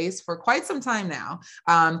space for quite some time now,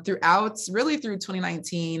 really through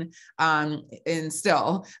 2019, and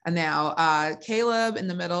still now. Caleb in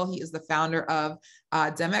the middle, he is the founder of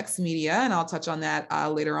Demex Media, and I'll touch on that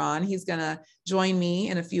later on. He's going to join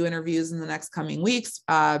me in a few interviews in the next coming weeks.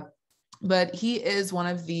 But he is one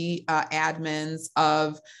of the admins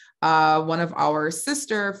of one of our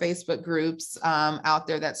sister Facebook groups out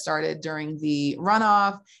there that started during the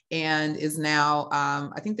runoff and is now,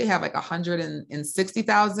 I think they have like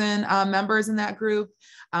 160,000 members in that group.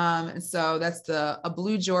 And so that's a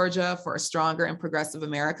Blue Georgia for a Stronger and Progressive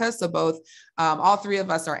America. So both, all three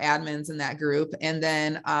of us are admins in that group. And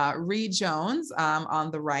then Reed Jones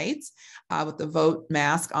on the right with the vote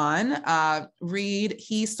mask on. Reed,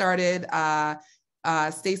 he started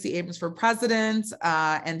Stacey Abrams for President,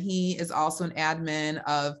 and he is also an admin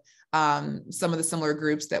of some of the similar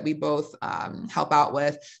groups that we both help out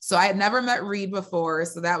with. So I had never met Reed before,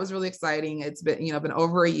 so that was really exciting. It's been, been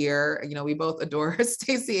over a year. We both adore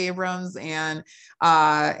Stacey Abrams and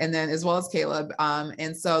then as well as Caleb.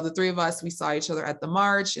 And so the three of us, we saw each other at the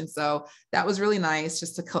march, and so that was really nice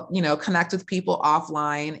just to connect with people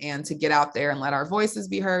offline and to get out there and let our voices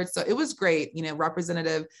be heard. So it was great.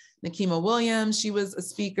 Representative Nikema Williams, she was a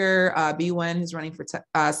speaker. B. Wen, who's running for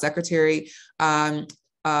Secretary of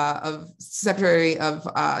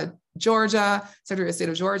Georgia, Secretary of State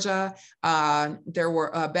of Georgia. There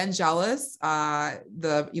were Ben Jealous,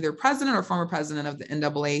 the either president or former president of the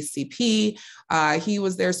NAACP. He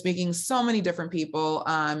was there speaking, so many different people.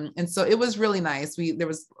 And so it was really nice. There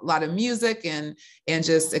was a lot of music and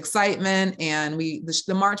just excitement. And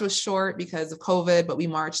the march was short because of COVID, but we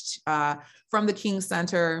marched from the King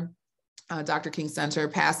Center, Dr. King Center,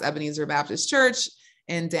 past Ebenezer Baptist Church,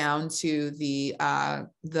 and down to the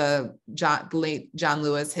late John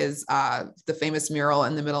Lewis, the famous mural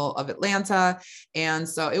in the middle of Atlanta. And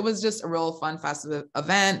so it was just a real fun, festive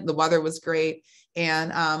event. The weather was great.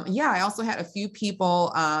 And I also had a few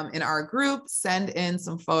people in our group send in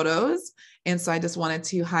some photos. And so I just wanted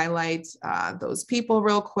to highlight those people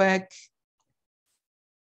real quick.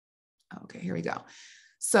 Okay, here we go.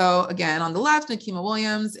 So again, on the left, Nikema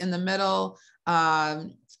Williams. In the middle,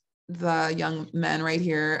 the young men right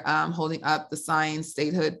here holding up the sign,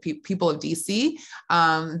 Statehood People of DC.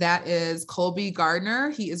 That is Colby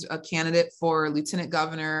Gardner. He is a candidate for Lieutenant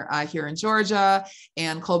Governor here in Georgia.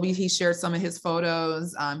 And Colby, he shared some of his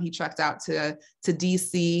photos. He trekked out to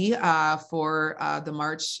DC for the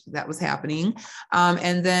march that was happening.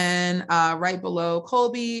 And then right below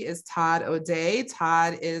Colby is Todd O'Day.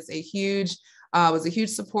 Todd is was a huge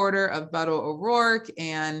supporter of Beto O'Rourke,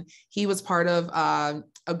 and he was part of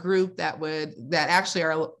a group that actually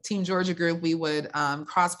our Team Georgia group, we would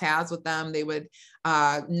cross paths with them. They would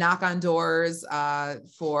knock on doors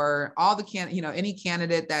for all the any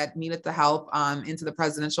candidate that needed the help into the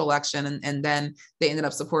presidential election, and then they ended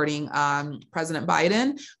up supporting President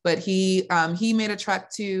Biden. But he made a trek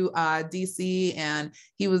to DC, and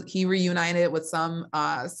he reunited with some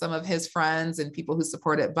of his friends and people who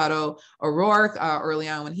supported Beto O'Rourke early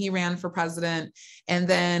on when he ran for president. And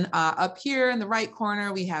then up here in the right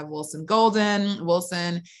corner, we have Wilson Golden.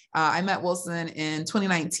 Wilson, I met Wilson in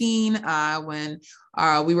 2019 when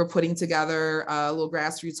we were putting together a little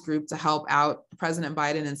grassroots group to help out President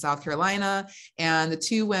Biden in South Carolina. And the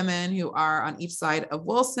two women who are on each side of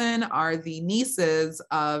Wilson are the nieces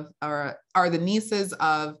of the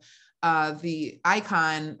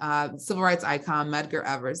icon, civil rights icon, Medgar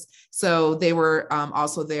Evers. So they were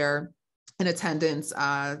also there in attendance,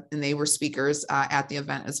 and they were speakers at the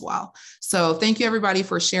event as well. So thank you everybody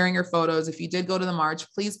for sharing your photos. If you did go to the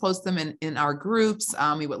march, please post them in our groups.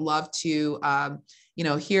 We would love to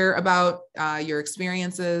hear about your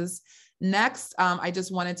experiences. Next, I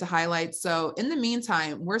just wanted to highlight, so in the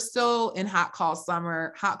meantime, we're still in Hot Call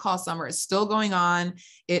Summer. Hot Call Summer is still going on.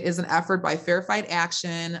 It is an effort by Fair Fight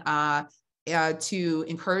Action to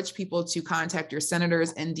encourage people to contact your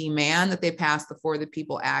senators and demand that they pass the For the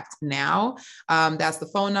People Act now. That's the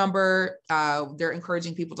phone number. They're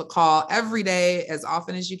encouraging people to call every day as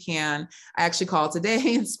often as you can. I actually called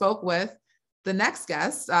today and spoke with the next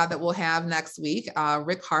guest that we'll have next week,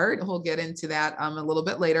 Rick Hart. We'll get into that a little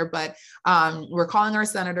bit later, but we're calling our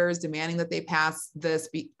senators, demanding that they pass this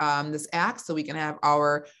act so we can have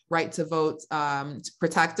our right to vote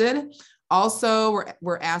protected. Also,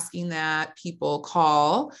 we're asking that people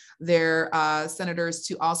call their senators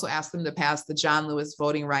to also ask them to pass the John Lewis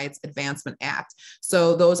Voting Rights Advancement Act.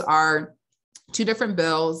 So those are two different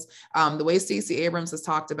bills. The way Stacey Abrams has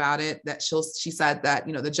talked about it, that she said that,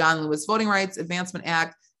 the John Lewis Voting Rights Advancement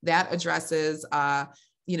Act, that addresses,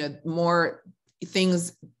 more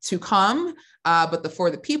things to come. But the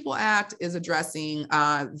For the People Act is addressing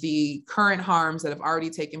the current harms that have already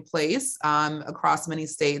taken place across many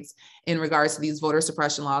states in regards to these voter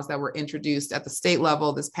suppression laws that were introduced at the state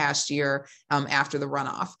level this past year after the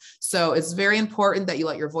runoff. So it's very important that you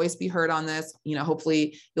let your voice be heard on this.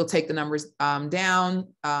 Hopefully you'll take the numbers down.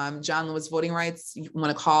 John Lewis Voting Rights, you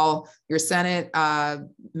want to call your Senate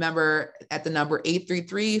member at the number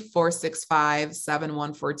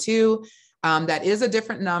 833-465-7142. That is a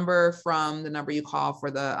different number from the number you call for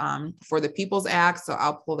the People's Act. So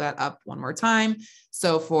I'll pull that up one more time.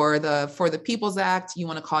 So for the People's Act, you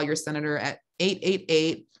want to call your senator at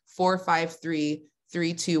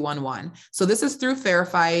 888-453-3211. So this is through Fair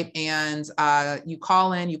Fight, and you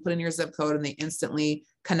call in, you put in your zip code, and they instantly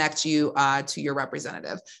connect you to your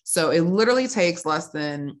representative. So it literally takes less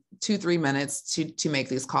than 2-3 minutes to make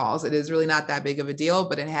these calls. It is really not that big of a deal,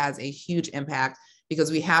 but it has a huge impact because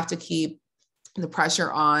we have to keep the pressure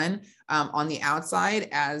on the outside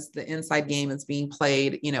as the inside game is being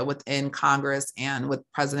played, within Congress and with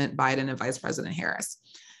President Biden and Vice President Harris.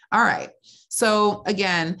 All right. So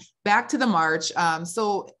again, back to the march.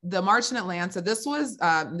 So the march in Atlanta, this is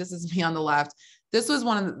me on the left. This was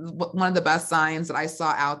one of the best signs that I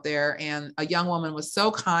saw out there. And a young woman was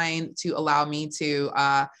so kind to allow me to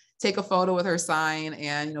take a photo with her sign.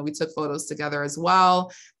 And, we took photos together as well.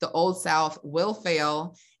 The Old South will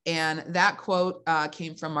fail. And that quote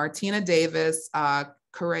came from Martina Davis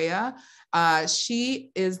Correa. She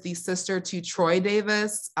is the sister to Troy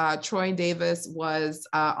Davis. Troy Davis was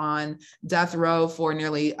on death row for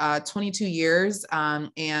nearly 22 years.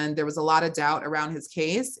 And there was a lot of doubt around his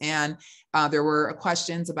case. And there were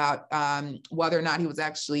questions about whether or not he was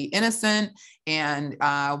actually innocent and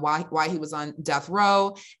why he was on death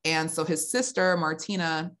row. And so his sister,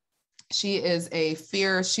 Martina, she was a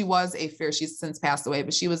fierce, she's since passed away,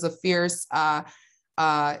 but she was a fierce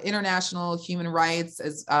international human rights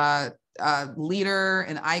leader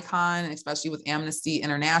and icon, especially with Amnesty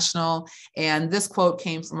International. And this quote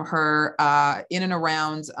came from her in and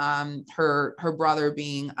around her brother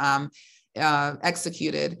being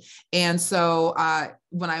executed. And so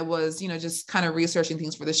when I was, just kind of researching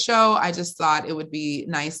things for the show, I just thought it would be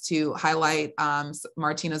nice to highlight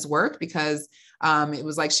Martina's work because it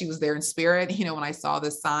was like she was there in spirit, when I saw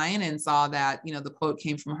this sign and saw that, the quote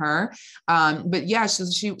came from her. But yeah,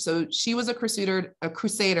 she was a crusader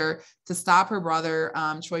to stop her brother,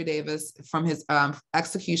 Troy Davis, from his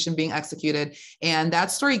being executed. And that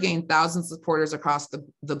story gained thousands of supporters across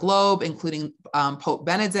the globe, including Pope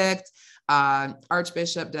Benedict,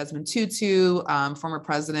 Archbishop Desmond Tutu, former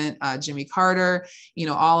President Jimmy Carter.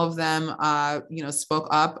 All of them, spoke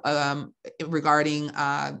up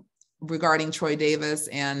regarding Troy Davis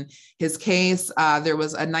and his case. There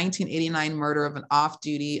was a 1989 murder of an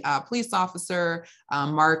off-duty police officer,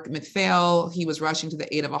 Mark McPhail. He was rushing to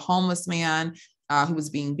the aid of a homeless man who was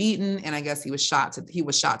being beaten, and I guess he was shot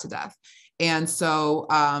to death. And so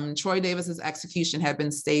Troy Davis's execution had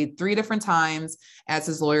been stayed 3 different times as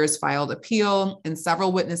his lawyers filed appeal, and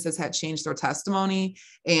several witnesses had changed their testimony.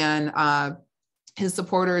 And his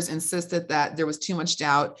supporters insisted that there was too much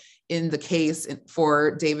doubt in the case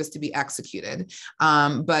for Davis to be executed.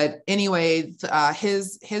 But anyway,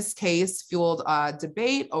 his case fueled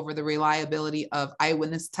debate over the reliability of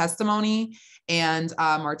eyewitness testimony. And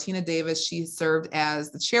Martina Davis, she served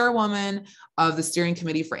as the chairwoman of the steering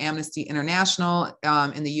committee for Amnesty International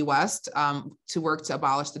in the U.S. To work to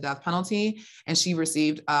abolish the death penalty. And she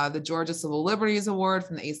received the Georgia Civil Liberties Award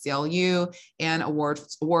from the ACLU and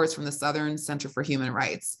awards from the Southern Center for Human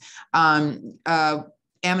Rights.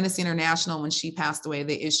 Amnesty International, when she passed away,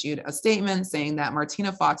 they issued a statement saying that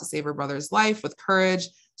Martina fought to save her brother's life with courage,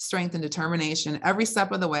 strength, and determination every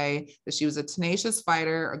step of the way, that she was a tenacious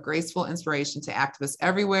fighter, a graceful inspiration to activists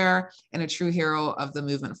everywhere, and a true hero of the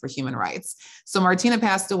movement for human rights. So Martina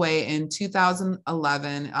passed away in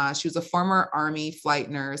 2011. She was a former Army flight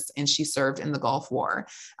nurse, and she served in the Gulf War.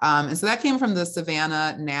 And so that came from the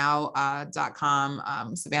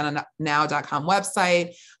SavannahNow.com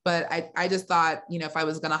website. But I just thought, if I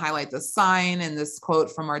was going to highlight this sign and this quote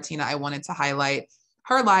from Martina, I wanted to highlight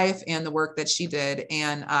her life and the work that she did.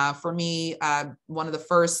 And for me, one of the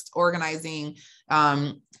first organizing,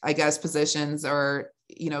 positions or,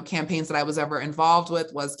 campaigns that I was ever involved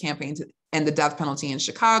with was Campaign end the death penalty in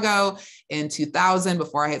Chicago in 2000,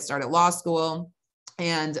 before I had started law school.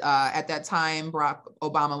 And at that time, Barack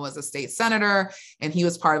Obama was a state senator, and he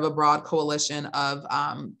was part of a broad coalition of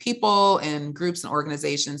people and groups and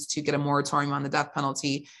organizations to get a moratorium on the death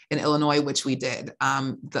penalty in Illinois, which we did.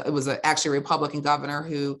 It was actually a Republican governor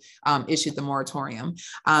who issued the moratorium.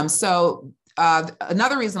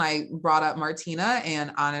 Another reason I brought up Martina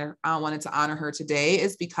and I wanted to honor her today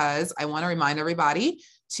is because I want to remind everybody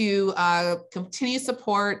to continue to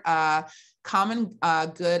support Common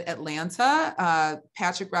Good Atlanta.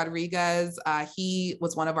 Patrick Rodriguez, he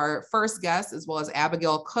was one of our first guests, as well as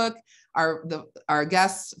Abigail Cook, our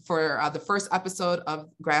guests for the first episode of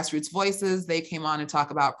Grassroots Voices. They came on to talk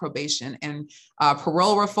about probation and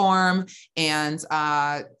parole reform. And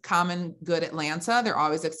Common Good Atlanta, they're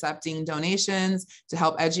always accepting donations to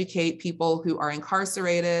help educate people who are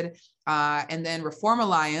incarcerated. And then Reform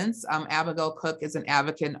Alliance, Abigail Cook is an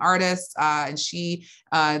advocate and artist, and she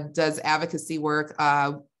does advocacy work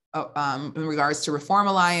in regards to Reform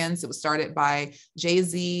Alliance. It was started by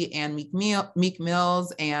Jay-Z and Meek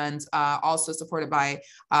Mills, and also supported by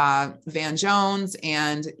Van Jones.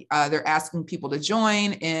 And they're asking people to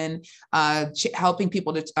join in helping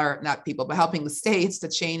people to, or not people, but helping the states to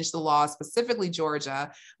change the law, specifically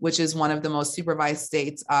Georgia, which is one of the most supervised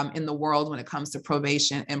states in the world when it comes to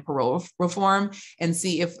probation and parole reform, and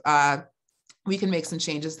see if we can make some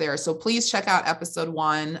changes there. So please check out episode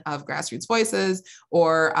 1 of Grassroots Voices,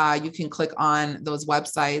 or you can click on those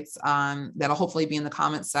websites that'll hopefully be in the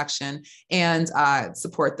comments section, and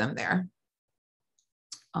support them there.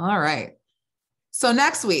 All right. So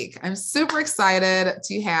next week, I'm super excited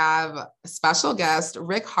to have a special guest,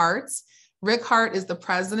 Rick Hart. Rick Hart is the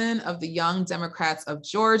president of the Young Democrats of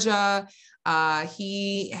Georgia.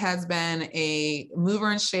 He has been a mover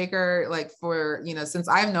and shaker, like for, since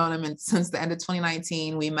I've known him, and since the end of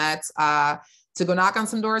 2019, we met to go knock on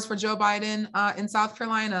some doors for Joe Biden in South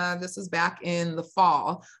Carolina. This was back in the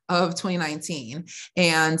fall of 2019.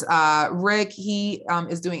 And Rick, he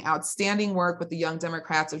is doing outstanding work with the Young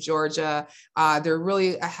Democrats of Georgia. They're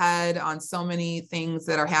really ahead on so many things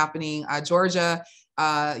that are happening. Georgia,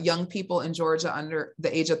 young people in Georgia under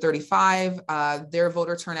the age of 35, their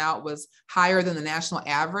voter turnout was higher than the national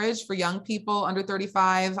average for young people under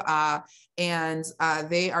 35. And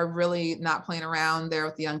they are really not playing around there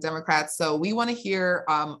with the Young Democrats. So we want to hear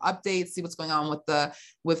updates, see what's going on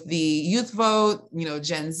with the youth vote,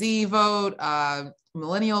 Gen Z vote,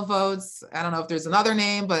 millennial votes. I don't know if there's another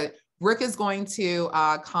name, but Rick is going to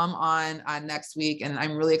come on next week, and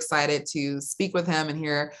I'm really excited to speak with him and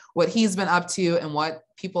hear what he's been up to and what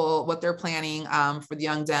they're planning for the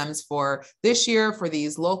Young Dems for this year, for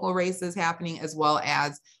these local races happening, as well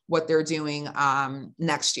as what they're doing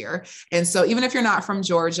next year. And so even if you're not from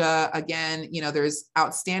Georgia, again, there's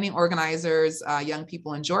outstanding organizers, young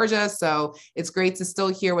people in Georgia. So it's great to still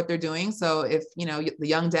hear what they're doing. So if, the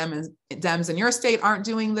young Dems in your state aren't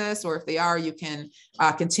doing this, or if they are, you can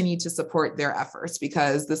continue to support their efforts,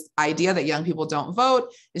 because this idea that young people don't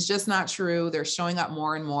vote is just not true. They're showing up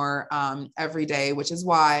more and more every day, which is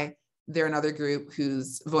why they're another group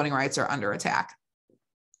whose voting rights are under attack.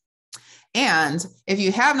 And if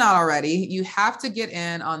you have not already, you have to get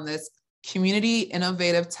in on this community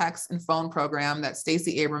innovative text and phone program that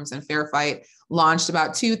Stacey Abrams and Fair Fight launched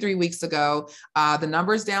about 2-3 weeks ago. The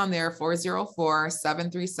number's down there,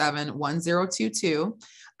 404-737-1022.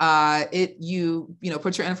 You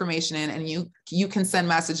put your information in, and you can send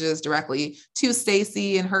messages directly to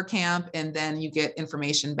Stacey and her camp, and then you get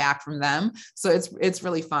information back from them. So it's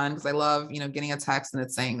really fun, because I love, getting a text and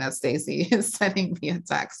it's saying that Stacey is sending me a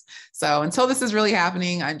text. So until this is really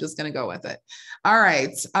happening, I'm just going to go with it. All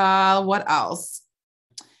right. What else?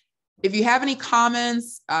 If you have any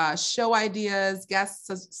comments, show ideas,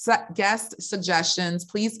 guest suggestions,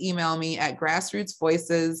 please email me at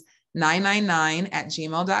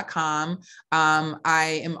grassrootsvoices999@gmail.com.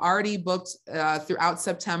 I am already booked throughout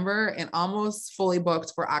September and almost fully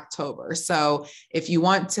booked for October. So if you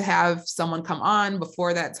want to have someone come on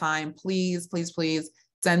before that time, please, please, please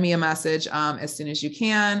send me a message as soon as you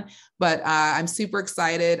can. But I'm super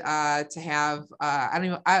excited to have,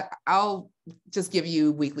 I'll just give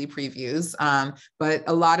you weekly previews, but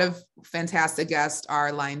a lot of fantastic guests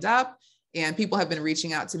are lined up, and people have been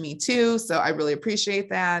reaching out to me too. So I really appreciate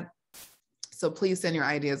that. So please send your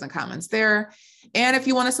ideas and comments there. And if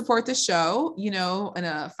you want to support the show, in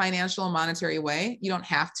a financial and monetary way, you don't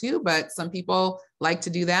have to, but some people like to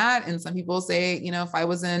do that. And some people say, if I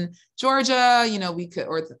was in Georgia, we could,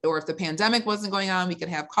 or if the pandemic wasn't going on, we could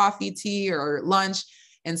have coffee, tea, or lunch.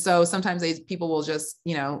 And so sometimes people will just,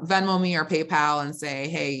 Venmo me or PayPal and say,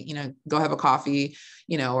 hey, go have a coffee,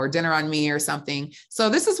 or dinner on me or something. So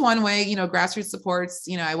this is one way, grassroots supports,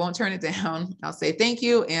 I won't turn it down. I'll say thank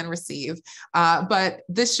you and receive. But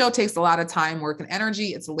this show takes a lot of time, work, and energy.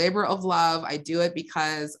 It's a labor of love. I do it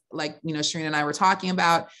because, like, Shireen and I were talking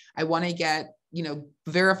about, I want to get,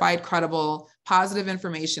 verified, credible, positive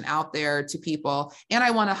information out there to people. And I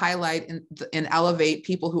want to highlight and elevate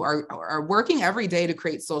people who are working every day to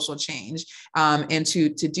create social change, and to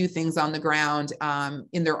do things on the ground,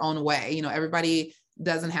 in their own way. Everybody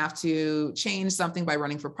doesn't have to change something by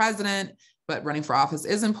running for president, but running for office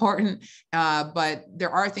is important. But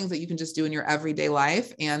there are things that you can just do in your everyday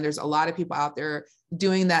life. And there's a lot of people out there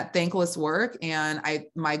doing that thankless work. And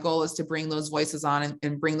my goal is to bring those voices on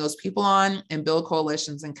and bring those people on and build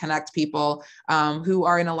coalitions and connect people who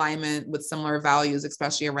are in alignment with similar values,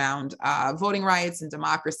 especially around voting rights and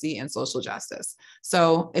democracy and social justice.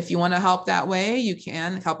 So if you want to help that way, you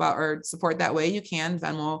can help out or support that way. You can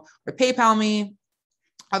Venmo or PayPal me.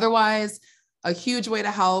 Otherwise, a huge way to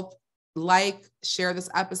help, share this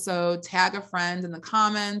episode, tag a friend in the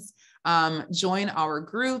comments, join our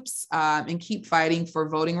groups, and keep fighting for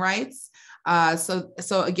voting rights. So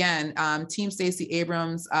again, Team Stacey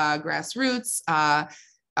Abrams, Grassroots,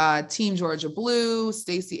 Team Georgia Blue,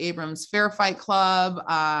 Stacey Abrams Fair Fight Club.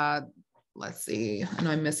 Let's see, I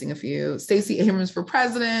know I'm missing a few. Stacey Abrams for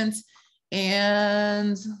President,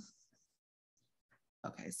 and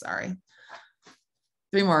okay, sorry.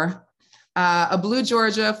 3 more. A Blue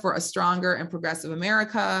Georgia for a Stronger and Progressive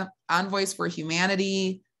America, Envoys for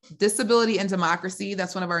Humanity, Disability and Democracy.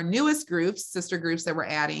 That's one of our newest groups, sister groups that we're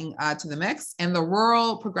adding to the mix, and the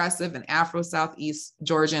Rural, Progressive, and Afro Southeast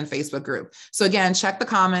Georgian Facebook group. So again, check the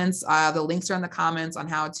comments. The links are in the comments on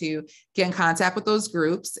how to get in contact with those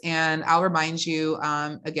groups. And I'll remind you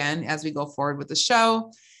again as we go forward with the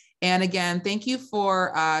show. And again, thank you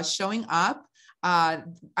for showing up.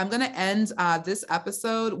 I'm going to end this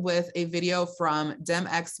episode with a video from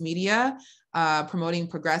DemX Media, promoting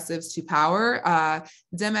progressives to power.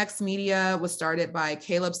 DemX Media was started by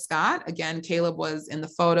Caleb Scott. Again, Caleb was in the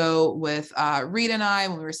photo with Reed and I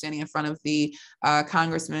when we were standing in front of the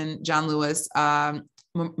Congressman John Lewis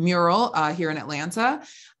mural here in Atlanta.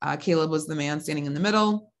 Caleb was the man standing in the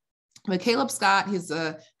middle. But Caleb Scott, he's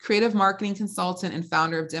a creative marketing consultant and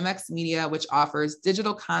founder of DemX Media, which offers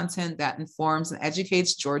digital content that informs and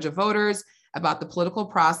educates Georgia voters about the political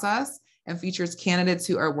process and features candidates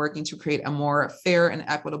who are working to create a more fair and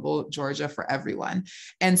equitable Georgia for everyone.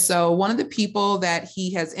 And so one of the people that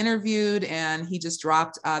he has interviewed, and he just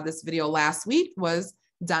dropped this video last week, was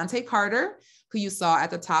Dante Carter, who you saw at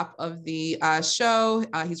the top of the show.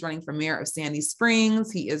 He's running for mayor of Sandy Springs.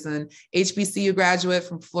 He is an HBCU graduate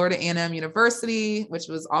from Florida A&M University, which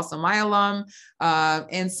was also my alum.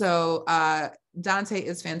 And so Dante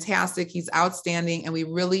is fantastic. He's outstanding, and we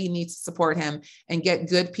really need to support him and get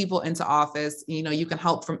good people into office. You can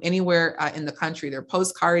help from anywhere in the country. They're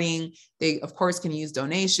postcarding. They, of course, can use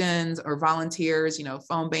donations or volunteers,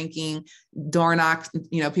 phone banking, door knock,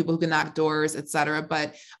 people who can knock doors, et cetera.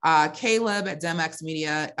 But Caleb at DemX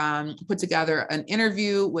Media put together an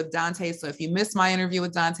interview with Dante. So if you missed my interview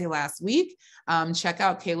with Dante last week, check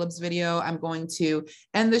out Caleb's video. I'm going to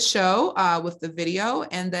end the show with the video,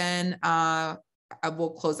 and then I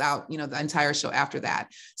will close out, the entire show after that.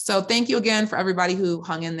 So thank you again for everybody who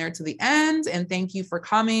hung in there to the end, and thank you for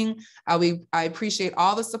coming. I appreciate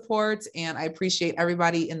all the support, and I appreciate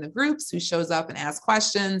everybody in the groups who shows up and asks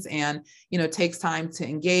questions and, takes time to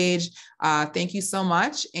engage. Thank you so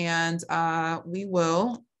much. And we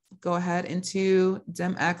will go ahead into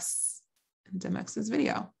DemX's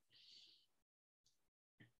video,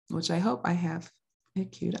 which I hope I have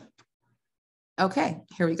it queued up. Okay,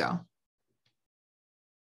 here we go.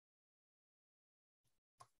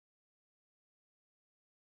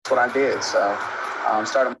 What I did, so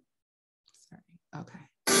started. Sorry. Okay.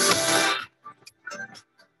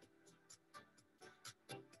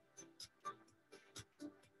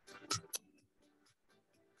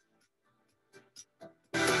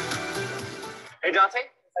 Hey Dante,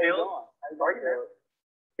 how you doing? How are you?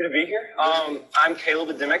 Good to be here. I'm Caleb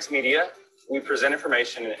at DemX Media. We present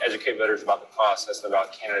information and educate voters about the process and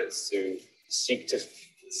about candidates to seek to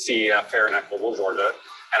see a fair and equitable Georgia.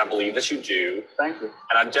 And I believe that you do. Thank you.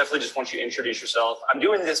 And I definitely just want you to introduce yourself. I'm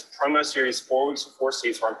doing this promo series 4 weeks for 4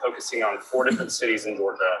 seats where I'm focusing on 4 different cities in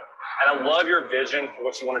Georgia. And I love your vision for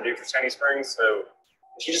what you want to do for Sandy Springs. So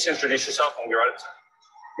if you just introduce yourself, and we'll get right into it.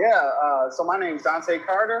 Yeah, so my name is Dante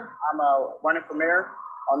Carter. I'm running for mayor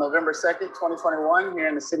on November 2nd, 2021 here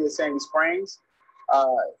in the city of Sandy Springs.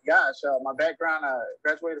 My background, I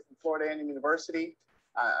graduated from Florida A&M University.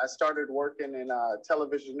 I started working in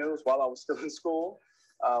television news while I was still in school.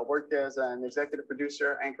 Worked as an executive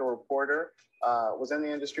producer, anchor reporter. Was in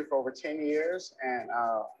the industry for over 10 years and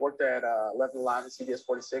worked at 11 Live and CBS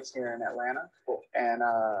 46 here in Atlanta. And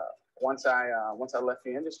once I left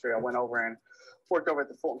the industry, I went over and worked over at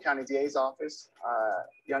the Fulton County DA's office,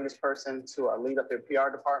 youngest person to lead up their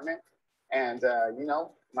PR department. And, you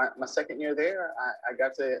know, my second year there, I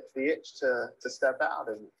got the itch to step out,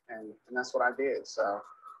 and that's what I did. So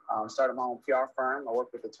started my own PR firm. I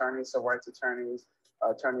worked with attorneys, civil rights attorneys,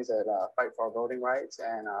 attorneys that fight for our voting rights,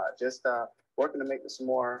 and just working to make this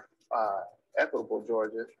more equitable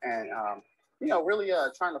Georgia. And, you know, really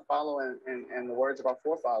trying to follow in the words of our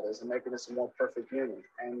forefathers and making this a more perfect union.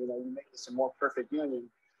 And, you know, you make this a more perfect union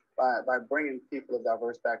by bringing people of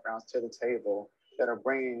diverse backgrounds to the table that are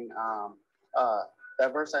bringing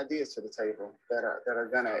diverse ideas to the table that are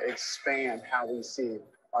going to expand how we see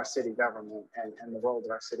our city government and the role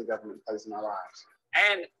that our city government plays in our lives.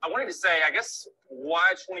 And I wanted to say, I guess,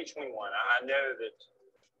 why 2021? I know that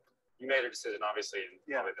you made a decision, obviously,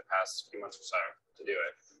 in probably the past few months or so to do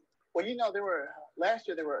it. Well, you know, last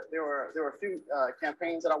year there were a few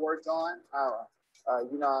campaigns that I worked on.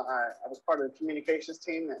 You know, I was part of the communications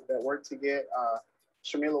team that worked to get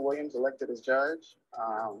Shamila Williams elected as judge.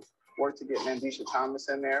 Worked to get Mandisha Thomas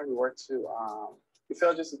in there. We worked to we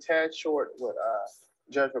fell just a tad short with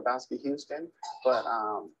Judge Rabowski Houston, but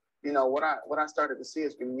you know what I started to see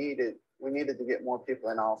is we needed to get more people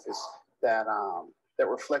in office that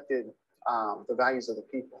reflected the values of the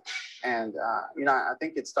people. And you know, I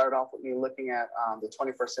think it started off with me looking at the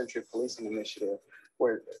 21st Century Policing Initiative,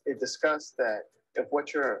 where it discussed that if what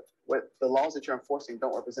the laws that you're enforcing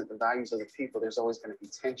don't represent the values of the people, there's always going to be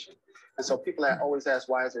tension. And so people that always ask,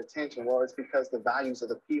 why is there tension? Well, it's because the values of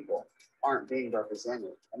the people aren't being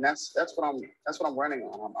represented. And that's what I'm running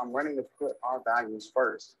on. I'm running to put our values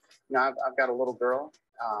first. You know, I've got a little girl.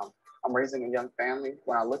 I'm raising a young family.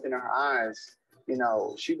 When I look in her eyes, you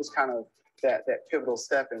know, she was kind of that pivotal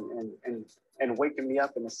step and waking me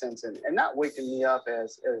up in a sense, and not waking me up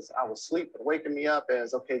as I was asleep, but waking me up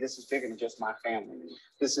as, okay, this is bigger than just my family.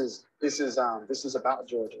 This is about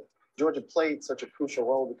Georgia. Georgia played such a crucial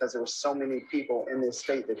role because there were so many people in this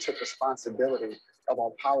state that took responsibility of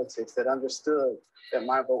our politics, that understood that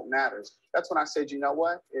my vote matters. That's when I said, you know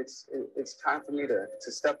what, it's time for me to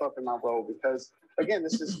step up in my role, because again,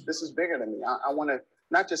 this is bigger than me. I want to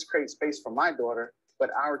not just create space for my daughter, but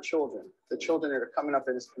our children, the children that are coming up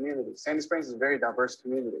in this community. Sandy Springs is a very diverse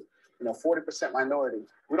community. You know, 40% minority.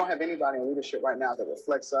 We don't have anybody in leadership right now that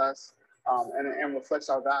reflects us and reflects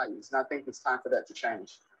our values. And I think it's time for that to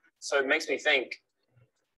change. So it makes me think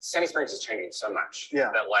Sandy Springs is changing so much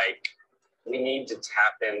that, like, we need to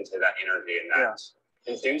tap into that energy and that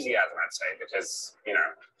enthusiasm, I'd say, because, you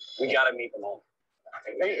know, we got to meet them all.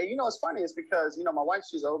 And, you know, what's funny is because, you know, my wife,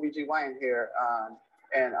 she's an OBGYN here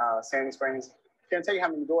in Sandy Springs. Can't tell you how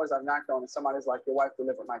many doors I've knocked on and somebody's like, your wife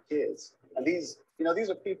delivered my kids. And these, you know, these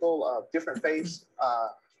are people of different faiths,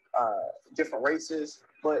 different races.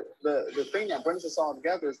 But the thing that brings us all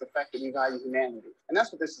together is the fact that we value humanity. And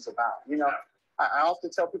that's what this is about. You know, I often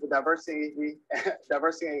tell people diversity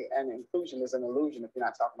and inclusion is an illusion if you're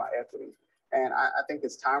not talking about equity. And I think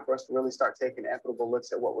it's time for us to really start taking equitable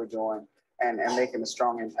looks at what we're doing and making a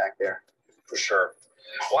strong impact there. For sure.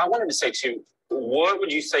 Well, I wanted to say too, what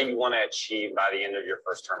would you say you want to achieve by the end of your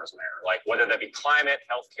first term as mayor? Like whether that be climate,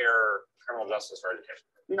 healthcare, criminal justice, or education?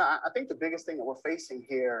 You know, I think the biggest thing that we're facing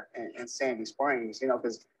here in Sandy Springs, you know,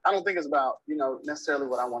 because I don't think it's about, you know, necessarily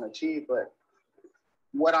what I want to achieve, but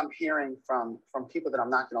what I'm hearing from people that I'm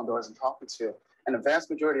knocking on doors and talking to. And the vast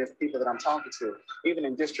majority of people that I'm talking to, even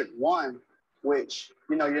in District 1, which,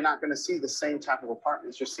 you know, you're not going to see the same type of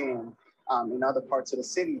apartments you're seeing in other parts of the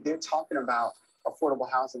city. They're talking about affordable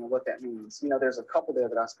housing and what that means. You know, there's a couple there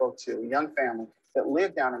that I spoke to, a young family that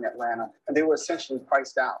lived down in Atlanta, and they were essentially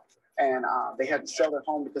priced out. And they had to sell their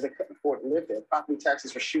home because they couldn't afford to live there. Property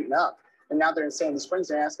taxes were shooting up. And now they're in Sandy Springs,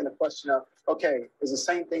 they're asking the question of, okay, is the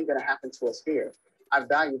same thing going to happen to us here? I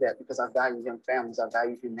value that because I value young families, I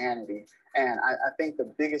value humanity. And I think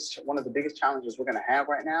one of the biggest challenges we're going to have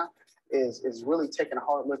right now is really taking a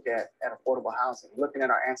hard look at affordable housing, looking at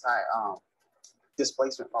our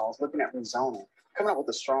anti-displacement laws, looking at rezoning, coming up with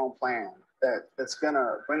a strong plan that's going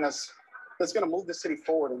to move the city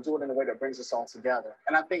forward and do it in a way that brings us all together.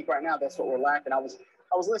 And I think right now that's what we're lacking. I was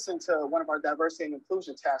listening to one of our diversity and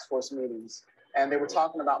inclusion task force meetings, and they were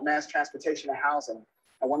talking about mass transportation and housing.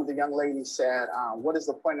 And one of the young ladies said, what is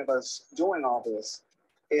the point of us doing all this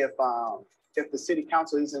if the city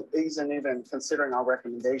council isn't even considering our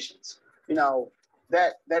recommendations? You know,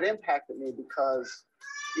 that impacted me because,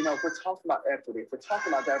 you know, if we're talking about equity, if we're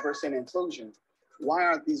talking about diversity and inclusion, why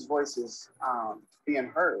aren't these voices being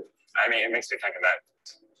heard? I mean, it makes me think of that.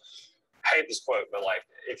 I hate this quote, but like,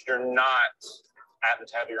 if you're not at the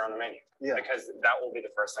tab, you're on the menu. Yeah. Because that will be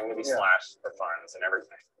the first thing to be slashed for funds and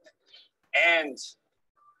everything. And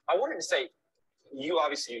I wanted to say, you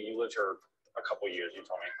obviously, you lived here a couple of years, you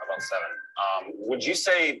told me, about 7. Would you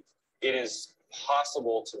say it is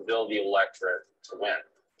possible to build the electorate to win?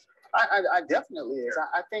 I definitely is.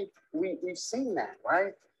 I think we've seen that,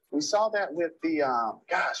 right? We saw that with the,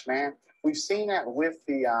 we've seen that with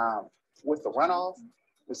the runoff.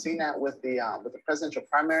 We've seen that with the presidential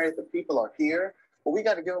primary. The people are here, but we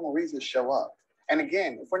got to give them a reason to show up. And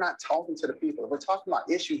again, if we're not talking to the people, if we're talking about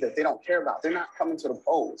issues that they don't care about, they're not coming to the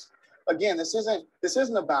polls. Again, this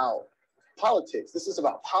isn't about politics. This is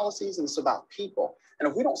about policies, and it's about people. And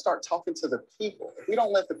if we don't start talking to the people, if we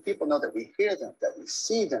don't let the people know that we hear them, that we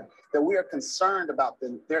see them, that we are concerned about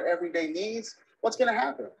their everyday needs, what's going to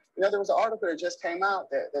happen? You know, there was an article that just came out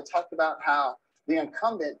that talked about how the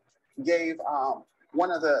incumbent gave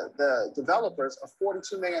one of the developers a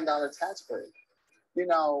 $42 million tax break. You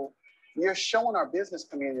know, you're showing our business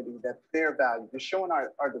community that they're valued. You're showing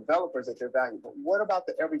our developers that they're valued. But what about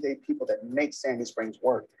the everyday people that make Sandy Springs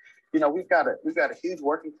work? You know, we've got a huge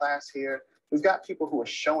working class here. We've got people who are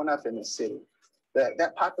showing up in the city.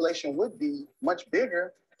 That population would be much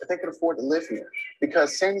bigger if they could afford to live here,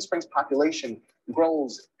 because Sandy Springs population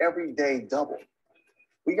grows every day double.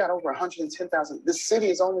 We got over 110,000. This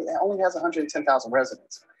city only has 110,000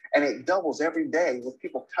 residents, and it doubles every day with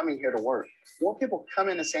people coming here to work. More people come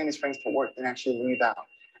into Sandy Springs to work than actually leave out.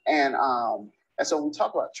 And so we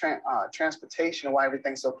talk about transportation and why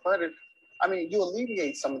everything's so cluttered. I mean, you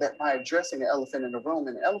alleviate some of that by addressing the elephant in the room,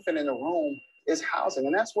 and the elephant in the room is housing,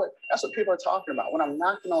 and that's what people are talking about. When I'm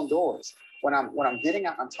knocking on doors, when I'm getting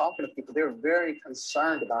out, I'm talking to people. They're very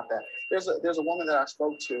concerned about that. There's a woman that I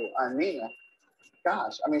spoke to, Nina.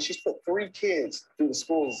 Gosh, I mean, she's put 3 kids through the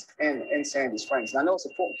schools in Sandy Springs. And I know it's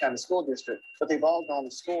a Fulton County school district, but they've all gone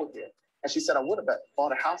to school here. And she said, I would have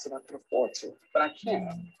bought a house if I could afford to, but I can't.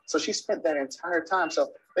 So she spent that entire time.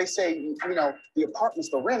 So they say, you know, the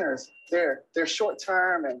apartments, the renters, they're short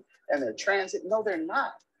term and they're transit. No, they're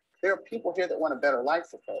not. There are people here that want a better life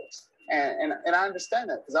for folks. And I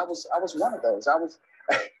understand that, because I was one of those. I was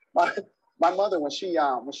my mother, when she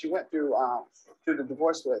went through the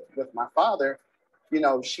divorce with my father, you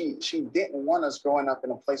know, she didn't want us growing up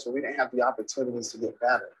in a place where we didn't have the opportunities to get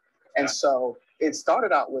better. And so it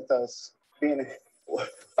started out with us being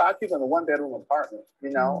 5 people in a 1-bedroom apartment,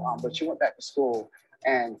 you know, but she went back to school.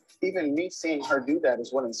 And even me seeing her do that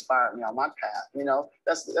is what inspired me on my path. You know,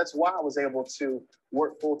 that's why I was able to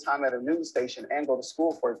work full-time at a news station and go to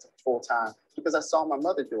school for full-time, because I saw my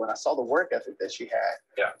mother do it. I saw the work ethic that she had.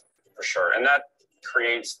 Yeah, for sure. And that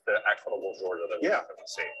creates the equitable Georgia that we have to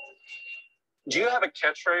see. Do you have a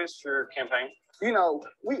catchphrase for your campaign? You know,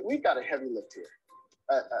 we've got a heavy lift here.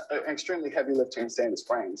 An extremely heavy lift here in Sandy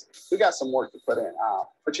Springs. We got some work to put in.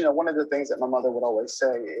 But, you know, one of the things that my mother would always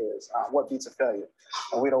say is, what beats a failure?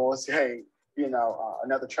 And we'd always say, you know,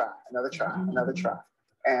 another try, another try, another try.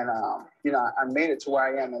 And, you know, I made it to where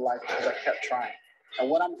I am in life because I kept trying. And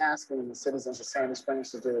what I'm asking the citizens of Sandy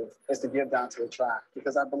Springs to do is to give Dante a try,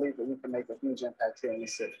 because I believe that we can make a huge impact here in the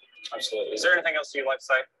city. Absolutely. Is there anything else you'd like to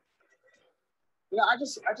say? You know, I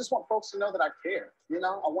just want folks to know that I care. You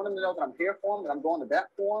know, I want them to know that I'm here for them, that I'm going to bat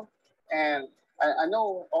for them. And I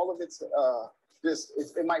know all of it's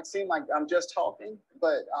it might seem like I'm just talking,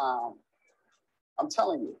 but I'm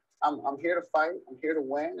telling you, I'm here to fight, I'm here to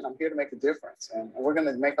win, and I'm here to make a difference. And we're going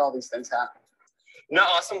to make all these things happen. No,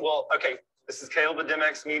 awesome. Well, okay. This is Caleb with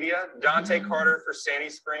MX Media, Dante Carter for Sandy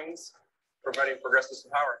Springs, providing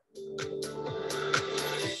progressive power.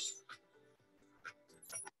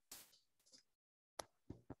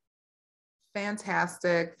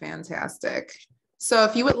 Fantastic, fantastic. So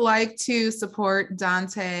if you would like to support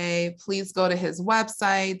Dante, please go to his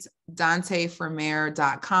website,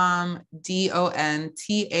 danteformayor.com,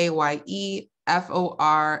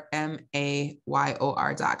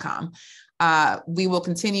 DonteFormayor.com. We will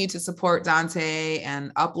continue to support Dante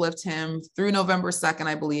and uplift him through November 2nd,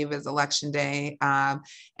 I believe, is election day.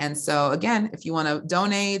 And so again, if you want to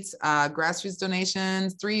donate, grassroots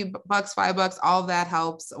donations, $3, $5, all of that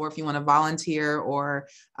helps. Or if you want to volunteer or,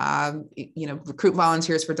 you know, recruit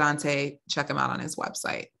volunteers for Dante, check him out on his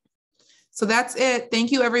website. So that's it.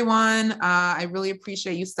 Thank you, everyone. I really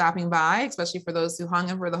appreciate you stopping by, especially for those who hung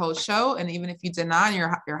in for the whole show. And even if you did not,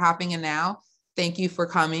 you're hopping in now. Thank you for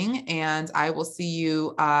coming, and I will see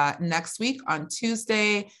you next week on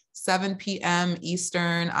Tuesday, 7 p.m.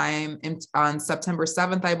 Eastern. On September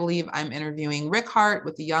 7th, I believe, I'm interviewing Rick Hart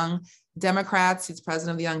with the Young Democrats. He's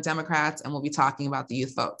president of the Young Democrats, and we'll be talking about the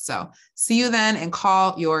youth vote. So see you then, and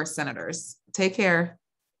call your senators. Take care.